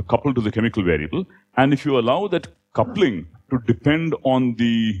coordinate to couple to the chemical variable, and if you allow that coupling to depend on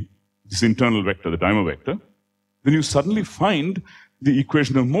this internal vector, the dimer vector, then you suddenly find the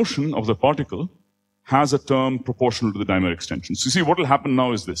equation of motion of the particle has a term proportional to the dimer extension. So you see, what will happen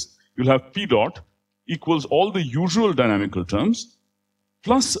now is this. You'll have P dot equals all the usual dynamical terms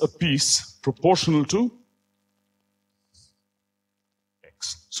plus a piece proportional to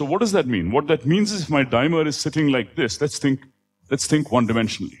X. So what does that mean? What that means is if my dimer is sitting like this, let's think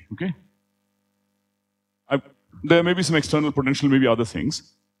one-dimensionally, okay? There may be some external potential, maybe other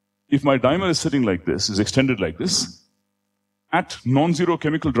things. If my dimer is sitting like this, is extended like this, at non-zero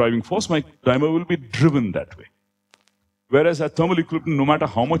chemical driving force, my dimer will be driven that way. Whereas at thermal equilibrium, no matter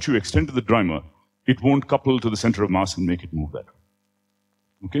how much you extend to the dimer, it won't couple to the center of mass and make it move that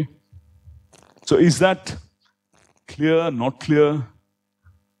way. Okay? So is that clear, not clear,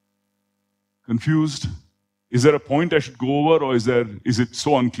 confused? Is there a point I should go over, or is it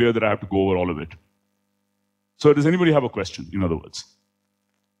so unclear that I have to go over all of it? So does anybody have a question, in other words?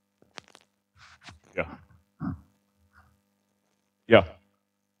 Yeah. Yeah.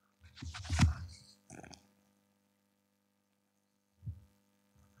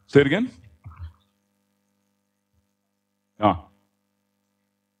 Say it again?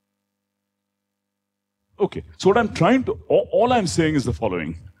 Okay, so what I'm trying to, all I'm saying is the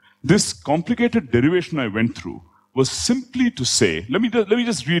following. This complicated derivation I went through was simply to say, let me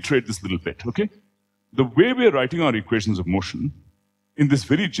just reiterate this little bit, okay? The way we're writing our equations of motion, in this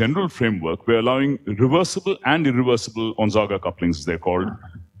very general framework, we're allowing reversible and irreversible Onzaga couplings, as they're called,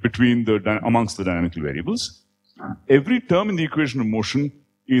 amongst the dynamical variables. Every term in the equation of motion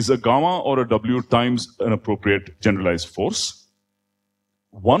is a gamma or a W times an appropriate generalized force.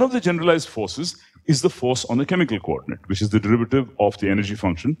 One of the generalized forces is the force on the chemical coordinate, which is the derivative of the energy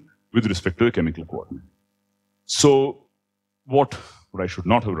function with respect to the chemical coordinate. So what I should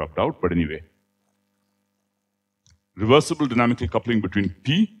not have rubbed out, but anyway, reversible dynamical coupling between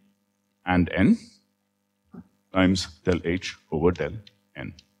P and N times del H over del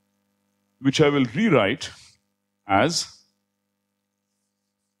N, which I will rewrite as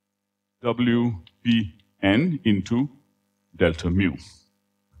WPN into delta mu.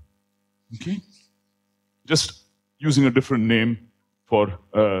 Okay? Just using a different name for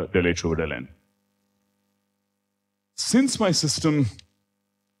del H over del N. Since my system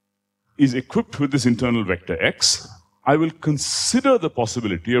is equipped with this internal vector x, I will consider the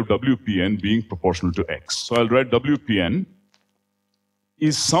possibility of WPN being proportional to x. So I'll write WPN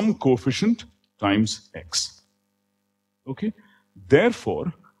is some coefficient times x. Okay?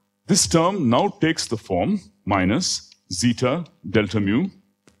 Therefore, this term now takes the form minus zeta delta mu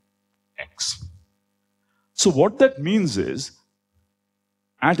x. So what that means is,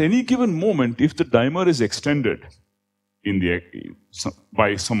 at any given moment, if the dimer is extended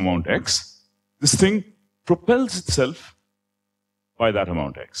by some amount x, this thing propels itself by that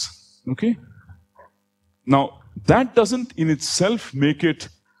amount x. Okay? Now, that doesn't in itself make it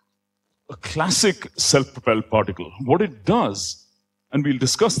a classic self-propelled particle. What it does, and we'll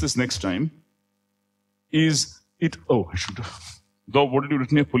discuss this next time, is it... Oh, I should have... Though, what did you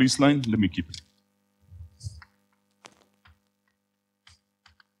written here? Police line? Let me keep it.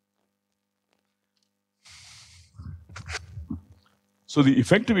 So the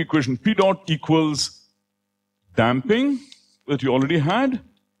effective equation P dot equals damping that you already had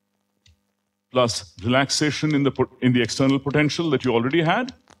plus relaxation in the external potential that you already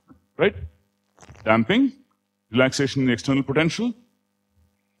had, right? Damping, relaxation in the external potential,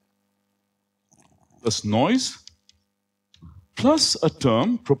 plus noise, plus a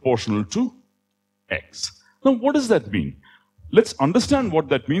term proportional to x. Now, what does that mean? Let's understand what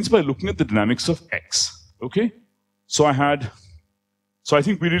that means by looking at the dynamics of x, okay? So I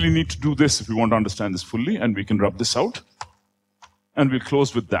think we really need to do this if we want to understand this fully, and we can rub this out, and we'll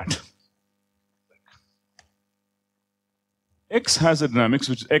close with that. X has a dynamics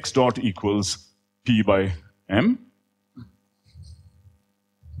which is x dot equals P by M,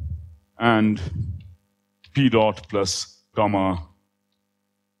 and P dot plus gamma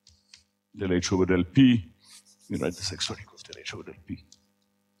del H over del P. Let me write this x dot equals del H over del P.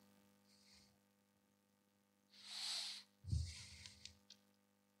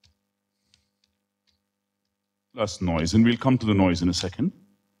 Plus noise, and we'll come to the noise in a second.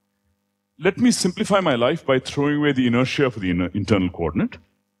 Let me simplify my life by throwing away the inertia for the internal coordinate.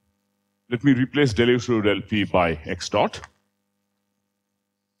 Let me replace del H over del P by x dot.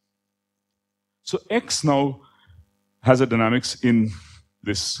 So x now has a dynamics in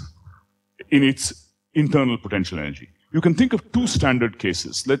its internal potential energy. You can think of two standard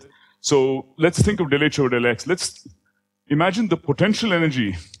cases. Let's think of del H over del X. Let's imagine the potential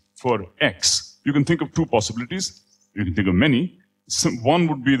energy for x. You can think of two possibilities. You can think of many. One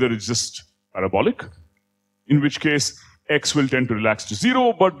would be that it's just parabolic, in which case x will tend to relax to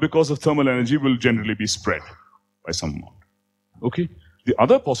 0, but because of thermal energy will generally be spread by some amount. Okay? The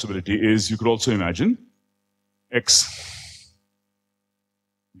other possibility is you could also imagine x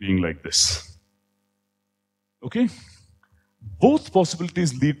being like this. Okay? Both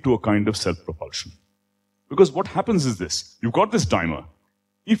possibilities lead to a kind of self-propulsion. Because what happens is this. You've got this dimer.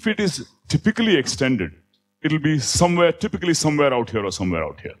 If it is typically extended, it'll be typically somewhere out here or somewhere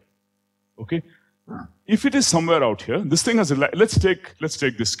out here. Okay? If it is somewhere out here, this thing has a... Let's take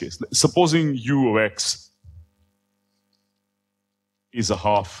this case. Supposing u of x is a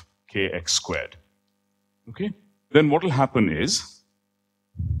half kx squared. Okay? Then what will happen is...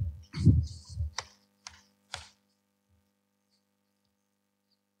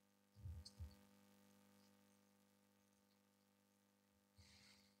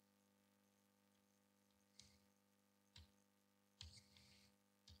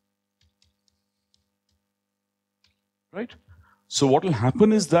 Right? So what will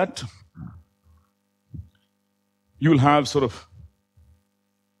happen is that you'll have sort of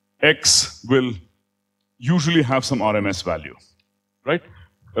x will usually have some RMS value, right?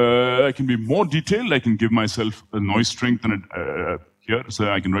 I can be more detailed. I can give myself a noise strength here.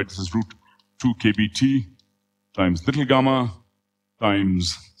 So I can write this as root 2 kBt times little gamma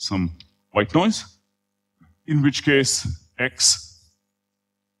times some white noise, in which case x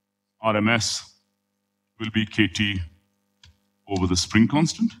RMS will be kT over the spring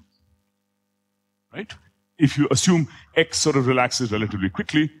constant, right? If you assume x sort of relaxes relatively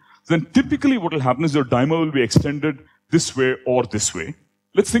quickly, then typically what will happen is your dimer will be extended this way or this way.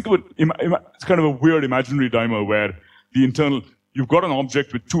 Let's think of it, it's kind of a weird imaginary dimer where the internal, you've got an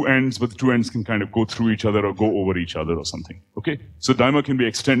object with two ends, but the two ends can kind of go through each other or go over each other or something, okay? So dimer can be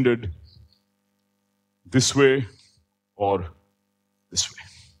extended this way or this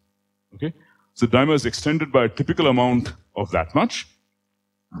way, okay? So dimer is extended by a typical amount of that much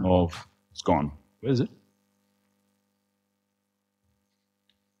it's gone. Where is it?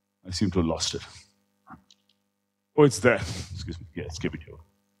 I seem to have lost it. Oh, it's there. Excuse me. Yeah, it's kBt over.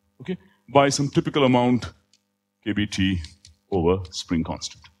 Okay? By some typical amount, kBt over spring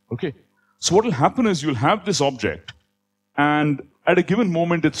constant. Okay? So what will happen is you'll have this object, and at a given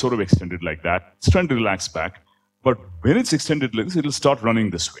moment, it's sort of extended like that. It's trying to relax back. But when it's extended like this, it'll start running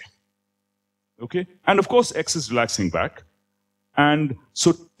this way. Okay? And of course, x is relaxing back. And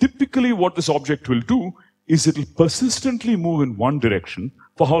so typically what this object will do is it'll persistently move in one direction.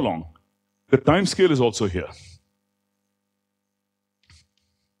 For how long? The time scale is also here.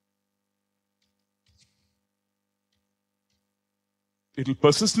 It'll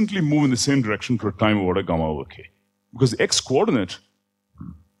persistently move in the same direction for a time of order gamma over k. Because the x coordinate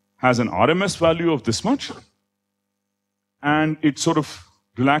has an RMS value of this much, and it sort of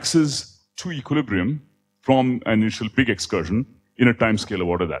relaxes to equilibrium from an initial big excursion in a time scale of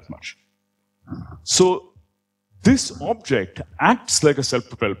order that much. So this object acts like a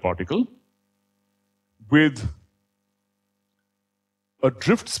self-propelled particle with a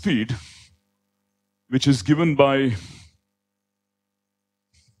drift speed which is given by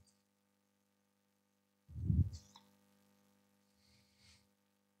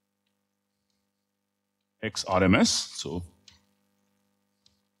x RMS, so,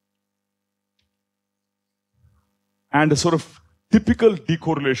 and a sort of typical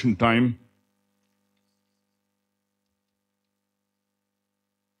decorrelation time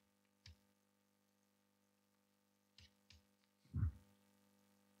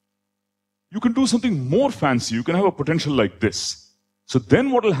you can do something more fancy. You can have a potential like this. So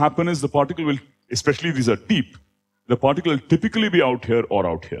then what will happen is the particle will, especially these are deep, the particle will typically be out here or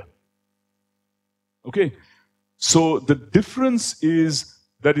out here. Okay? So the difference is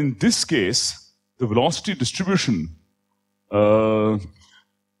that in this case, the velocity distribution will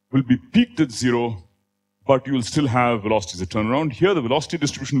be peaked at 0, but you will still have velocities that turn around. Here, the velocity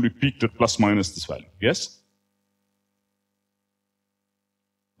distribution will be peaked at plus minus this value. Yes?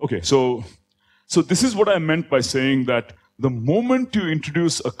 Okay, so this is what I meant by saying that the moment you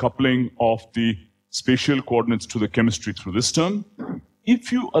introduce a coupling of the spatial coordinates to the chemistry through this term,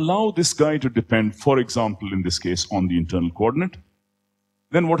 if you allow this guy to depend, for example, in this case, on the internal coordinate,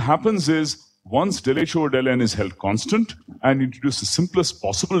 then what happens is once del H over del N is held constant and introduce the simplest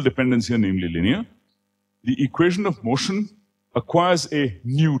possible dependency, namely linear, the equation of motion acquires a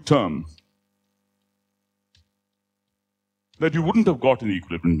new term that you wouldn't have got in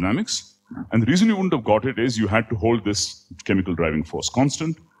equilibrium dynamics. And the reason you wouldn't have got it is you had to hold this chemical driving force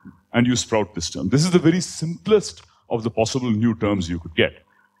constant and you sprout this term. This is the very simplest of the possible new terms you could get.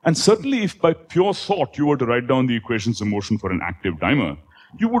 And certainly if by pure thought you were to write down the equations of motion for an active dimer,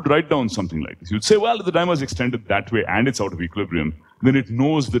 you would write down something like this. You'd say, well, if the dimer is extended that way and it's out of equilibrium, then it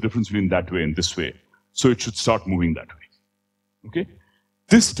knows the difference between that way and this way. So it should start moving that way. Okay?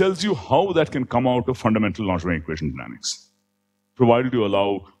 This tells you how that can come out of fundamental Marjolein equation dynamics, provided you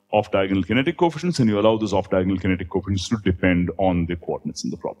allow off-diagonal kinetic coefficients and you allow those off-diagonal kinetic coefficients to depend on the coordinates in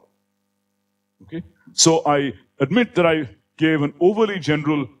the problem. Okay? So I admit that I gave an overly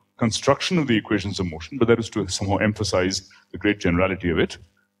general construction of the equations of motion, but that is to somehow emphasize the great generality of it.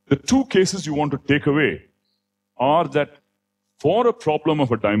 The two cases you want to take away are that for a problem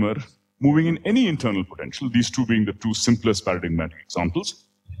of a dimer moving in any internal potential, these two being the two simplest paradigmatic examples,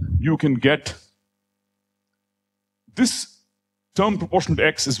 you can get this term proportional to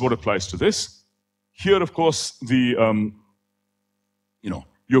x is what applies to this. Here, of course, the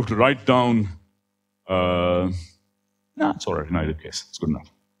you have to write down. It's all right in either case. It's good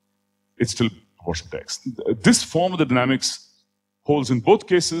enough. It's still proportional to x. This form of the dynamics holds in both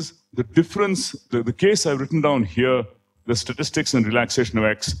cases. The difference, the case I've written down here, the statistics and relaxation of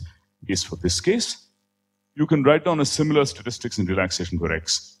x is for this case. You can write down a similar statistics and relaxation for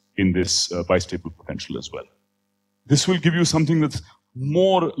x in this bistable potential as well. This will give you something that's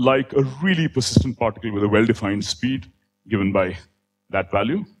more like a really persistent particle with a well-defined speed given by that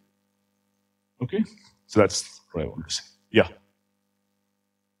value. Okay, so that's what I want to say. Yeah.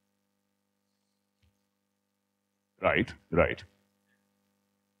 Right, right.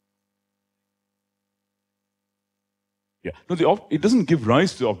 Yeah, no, it doesn't give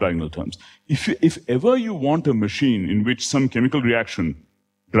rise to off-diagonal terms. If ever you want a machine in which some chemical reaction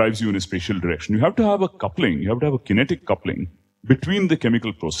drives you in a spatial direction, you have to have a coupling, you have to have a kinetic coupling between the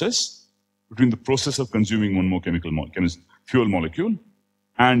chemical process, between the process of consuming one more fuel molecule,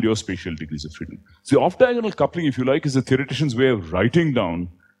 and your spatial degrees of freedom. So the off-diagonal coupling, if you like, is the theoretician's way of writing down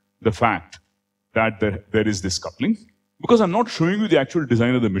the fact that there is this coupling. Because I'm not showing you the actual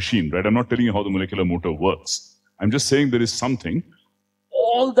design of the machine, right? I'm not telling you how the molecular motor works. I'm just saying there is something.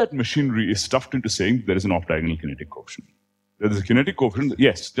 All that machinery is stuffed into saying there is an off-diagonal kinetic coefficient. There is a kinetic coefficient.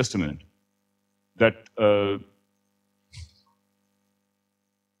 Yes, just a minute. That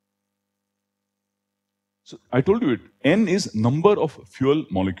so I told you it. N is number of fuel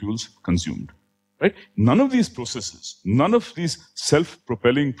molecules consumed. Right? None of these processes, none of these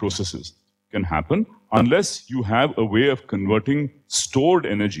self-propelling processes can happen unless you have a way of converting stored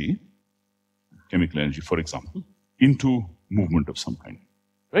energy, chemical energy, for example, into movement of some kind,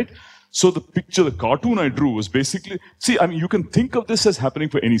 right? So the picture, the cartoon I drew was basically, see, I mean, you can think of this as happening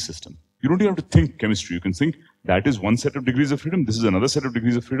for any system. You don't even have to think chemistry. You can think that is one set of degrees of freedom. This is another set of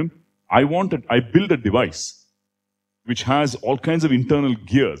degrees of freedom. I build a device which has all kinds of internal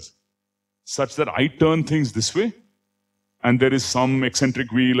gears such that I turn things this way, and there is some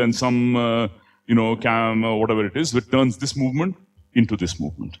eccentric wheel and some, cam or whatever it is, that turns this movement into this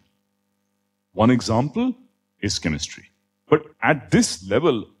movement. One example is chemistry. But at this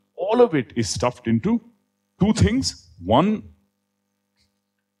level, all of it is stuffed into two things. One,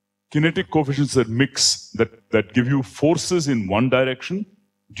 kinetic coefficients that mix, that give you forces in one direction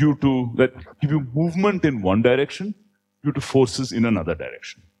that give you movement in one direction due to forces in another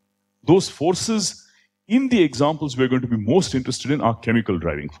direction. Those forces, in the examples we're going to be most interested in, are chemical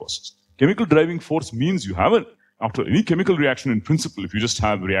driving forces. Chemical driving force means you have after any chemical reaction, in principle, if you just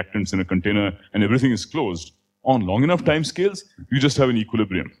have reactants in a container and everything is closed, on long enough time scales, you just have an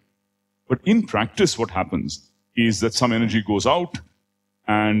equilibrium. But in practice, what happens is that some energy goes out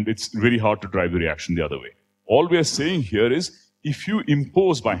and it's very hard to drive the reaction the other way. All we are saying here is, if you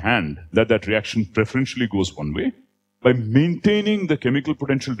impose by hand that reaction preferentially goes one way, by maintaining the chemical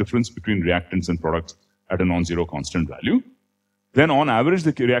potential difference between reactants and products at a non-zero constant value, then on average,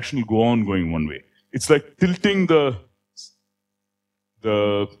 the reaction will go on going one way. It's like tilting the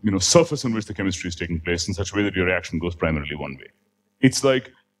surface on which the chemistry is taking place in such a way that your reaction goes primarily one way. It's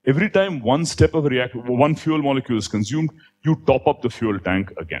like every time one step of one fuel molecule is consumed, you top up the fuel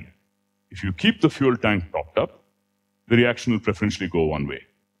tank again. If you keep the fuel tank topped up, the reaction will preferentially go one way.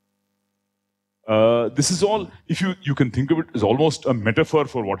 This is all, if you can think of it as almost a metaphor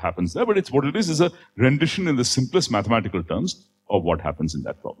for what happens there, but what it is a rendition in the simplest mathematical terms of what happens in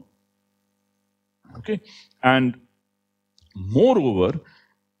that problem. Okay, and moreover,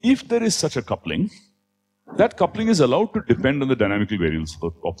 if there is such a coupling, that coupling is allowed to depend on the dynamical variables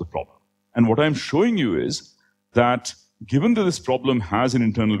of the problem. And what I'm showing you is that given that this problem has an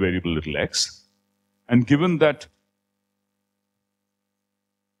internal variable little x, and given that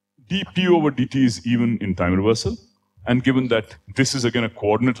dp over dt is even in time reversal, and given that this is again a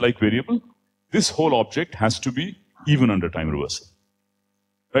coordinate-like variable, this whole object has to be even under time reversal.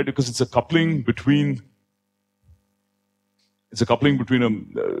 Right, because it's a coupling between to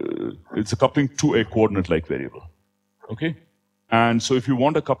a coordinate-like variable. Okay, and so if you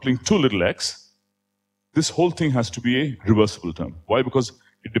want a coupling to little x, this whole thing has to be a reversible term. Why? Because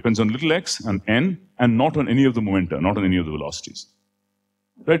it depends on little x and n, and not on any of the momenta, not on any of the velocities.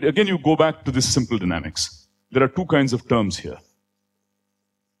 Right? Again, you go back to this simple dynamics. There are two kinds of terms here.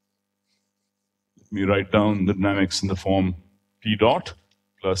 Let me write down the dynamics in the form p dot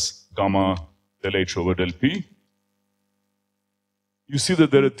plus gamma del h over del p. You see that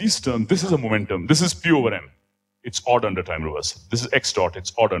there are these terms. This is a momentum. This is p over m. It's odd under time reversal. This is x dot.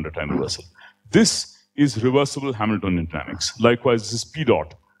 It's odd under time reversal. This is reversible Hamiltonian dynamics. Likewise, this is p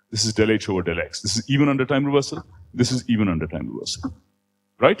dot. This is del h over del x. This is even under time reversal. This is even under time reversal.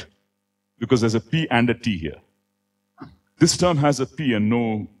 Right? Because there's a p and a t here. This term has a p and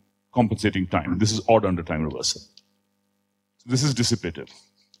no compensating time. This is odd under time reversal. This is dissipative.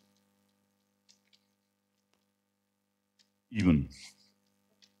 Even.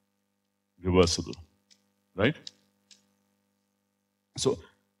 Reversible. Right? So,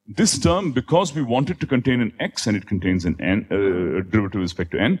 this term, because we want it to contain an x and it contains an n, derivative with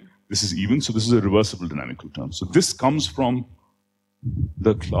respect to n, this is even, so this is a reversible dynamical term. So, this comes from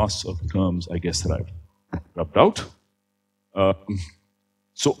the class of terms, I guess, that I've rubbed out.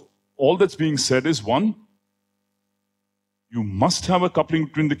 So all that's being said is, one, you must have a coupling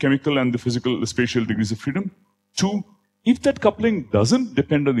between the chemical and the physical, the spatial degrees of freedom. Two, if that coupling doesn't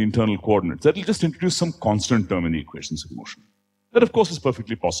depend on the internal coordinates, that will just introduce some constant term in the equations of motion. That, of course, is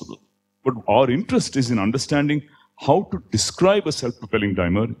perfectly possible. But our interest is in understanding how to describe a self-propelling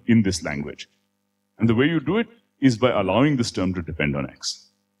dimer in this language. And the way you do it is by allowing this term to depend on x.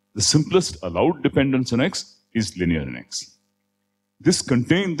 The simplest allowed dependence on x is linear in x.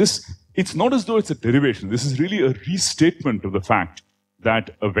 It's not as though it's a derivation. This is really a restatement of the fact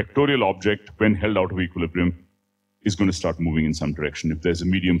that a vectorial object, when held out of equilibrium, is going to start moving in some direction if there's a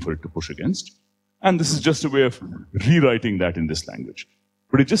medium for it to push against. And this is just a way of rewriting that in this language.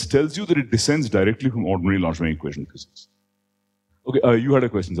 But it just tells you that it descends directly from ordinary Large-Wang equation physics. Okay, you had a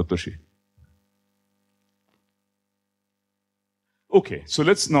question, Saptarshi. Okay, so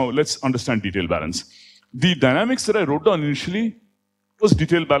let's understand detail balance. The dynamics that I wrote down initially was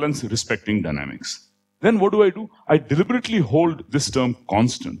detail balance respecting dynamics. Then what do? I deliberately hold this term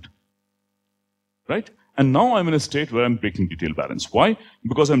constant, right? And now I'm in a state where I'm breaking detail balance. Why?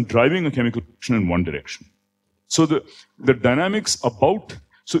 Because I'm driving a chemical reaction in one direction. So the dynamics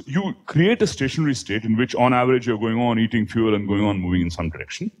so you create a stationary state in which on average you're going on eating fuel and going on moving in some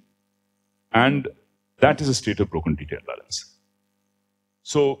direction. And that is a state of broken detail balance.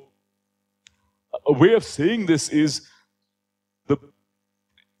 So a way of saying this is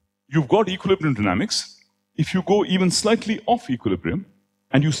you've got equilibrium dynamics. If you go even slightly off equilibrium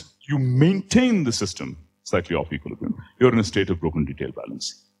and you maintain the system slightly off equilibrium, you're in a state of broken detail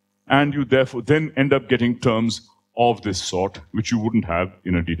balance. And you therefore then end up getting terms of this sort, which you wouldn't have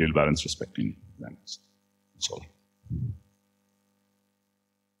in a detail balance respecting dynamics. That's all.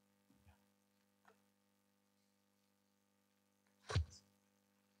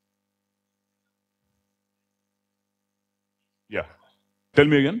 Yeah. Tell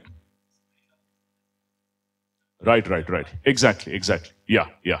me again. Right. Exactly. Yeah.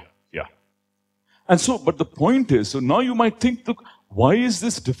 And so, but the point is, so now you might think, look, why is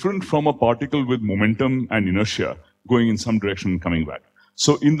this different from a particle with momentum and inertia going in some direction and coming back?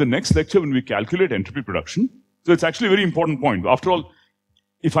 So in the next lecture, when we calculate entropy production, so it's actually a very important point. After all,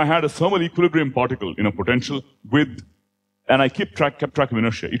 if I had a thermal equilibrium particle in a potential and I kept track of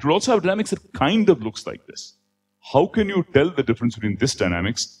inertia, it would also have dynamics that kind of looks like this. How can you tell the difference between this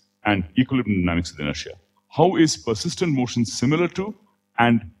dynamics and equilibrium dynamics with inertia? How is persistent motion similar to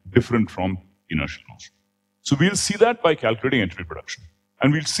and different from inertial motion? So we'll see that by calculating entropy production.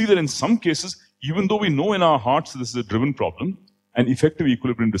 And we'll see that in some cases, even though we know in our hearts this is a driven problem, an effective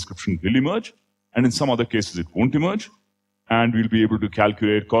equilibrium description will emerge, and in some other cases it won't emerge, and we'll be able to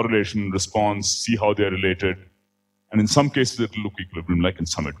calculate correlation, response, see how they're related, and in some cases it will look equilibrium-like, and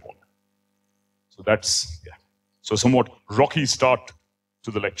some it won't. So that's, yeah. So somewhat rocky start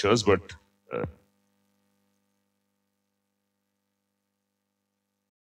to the lectures, but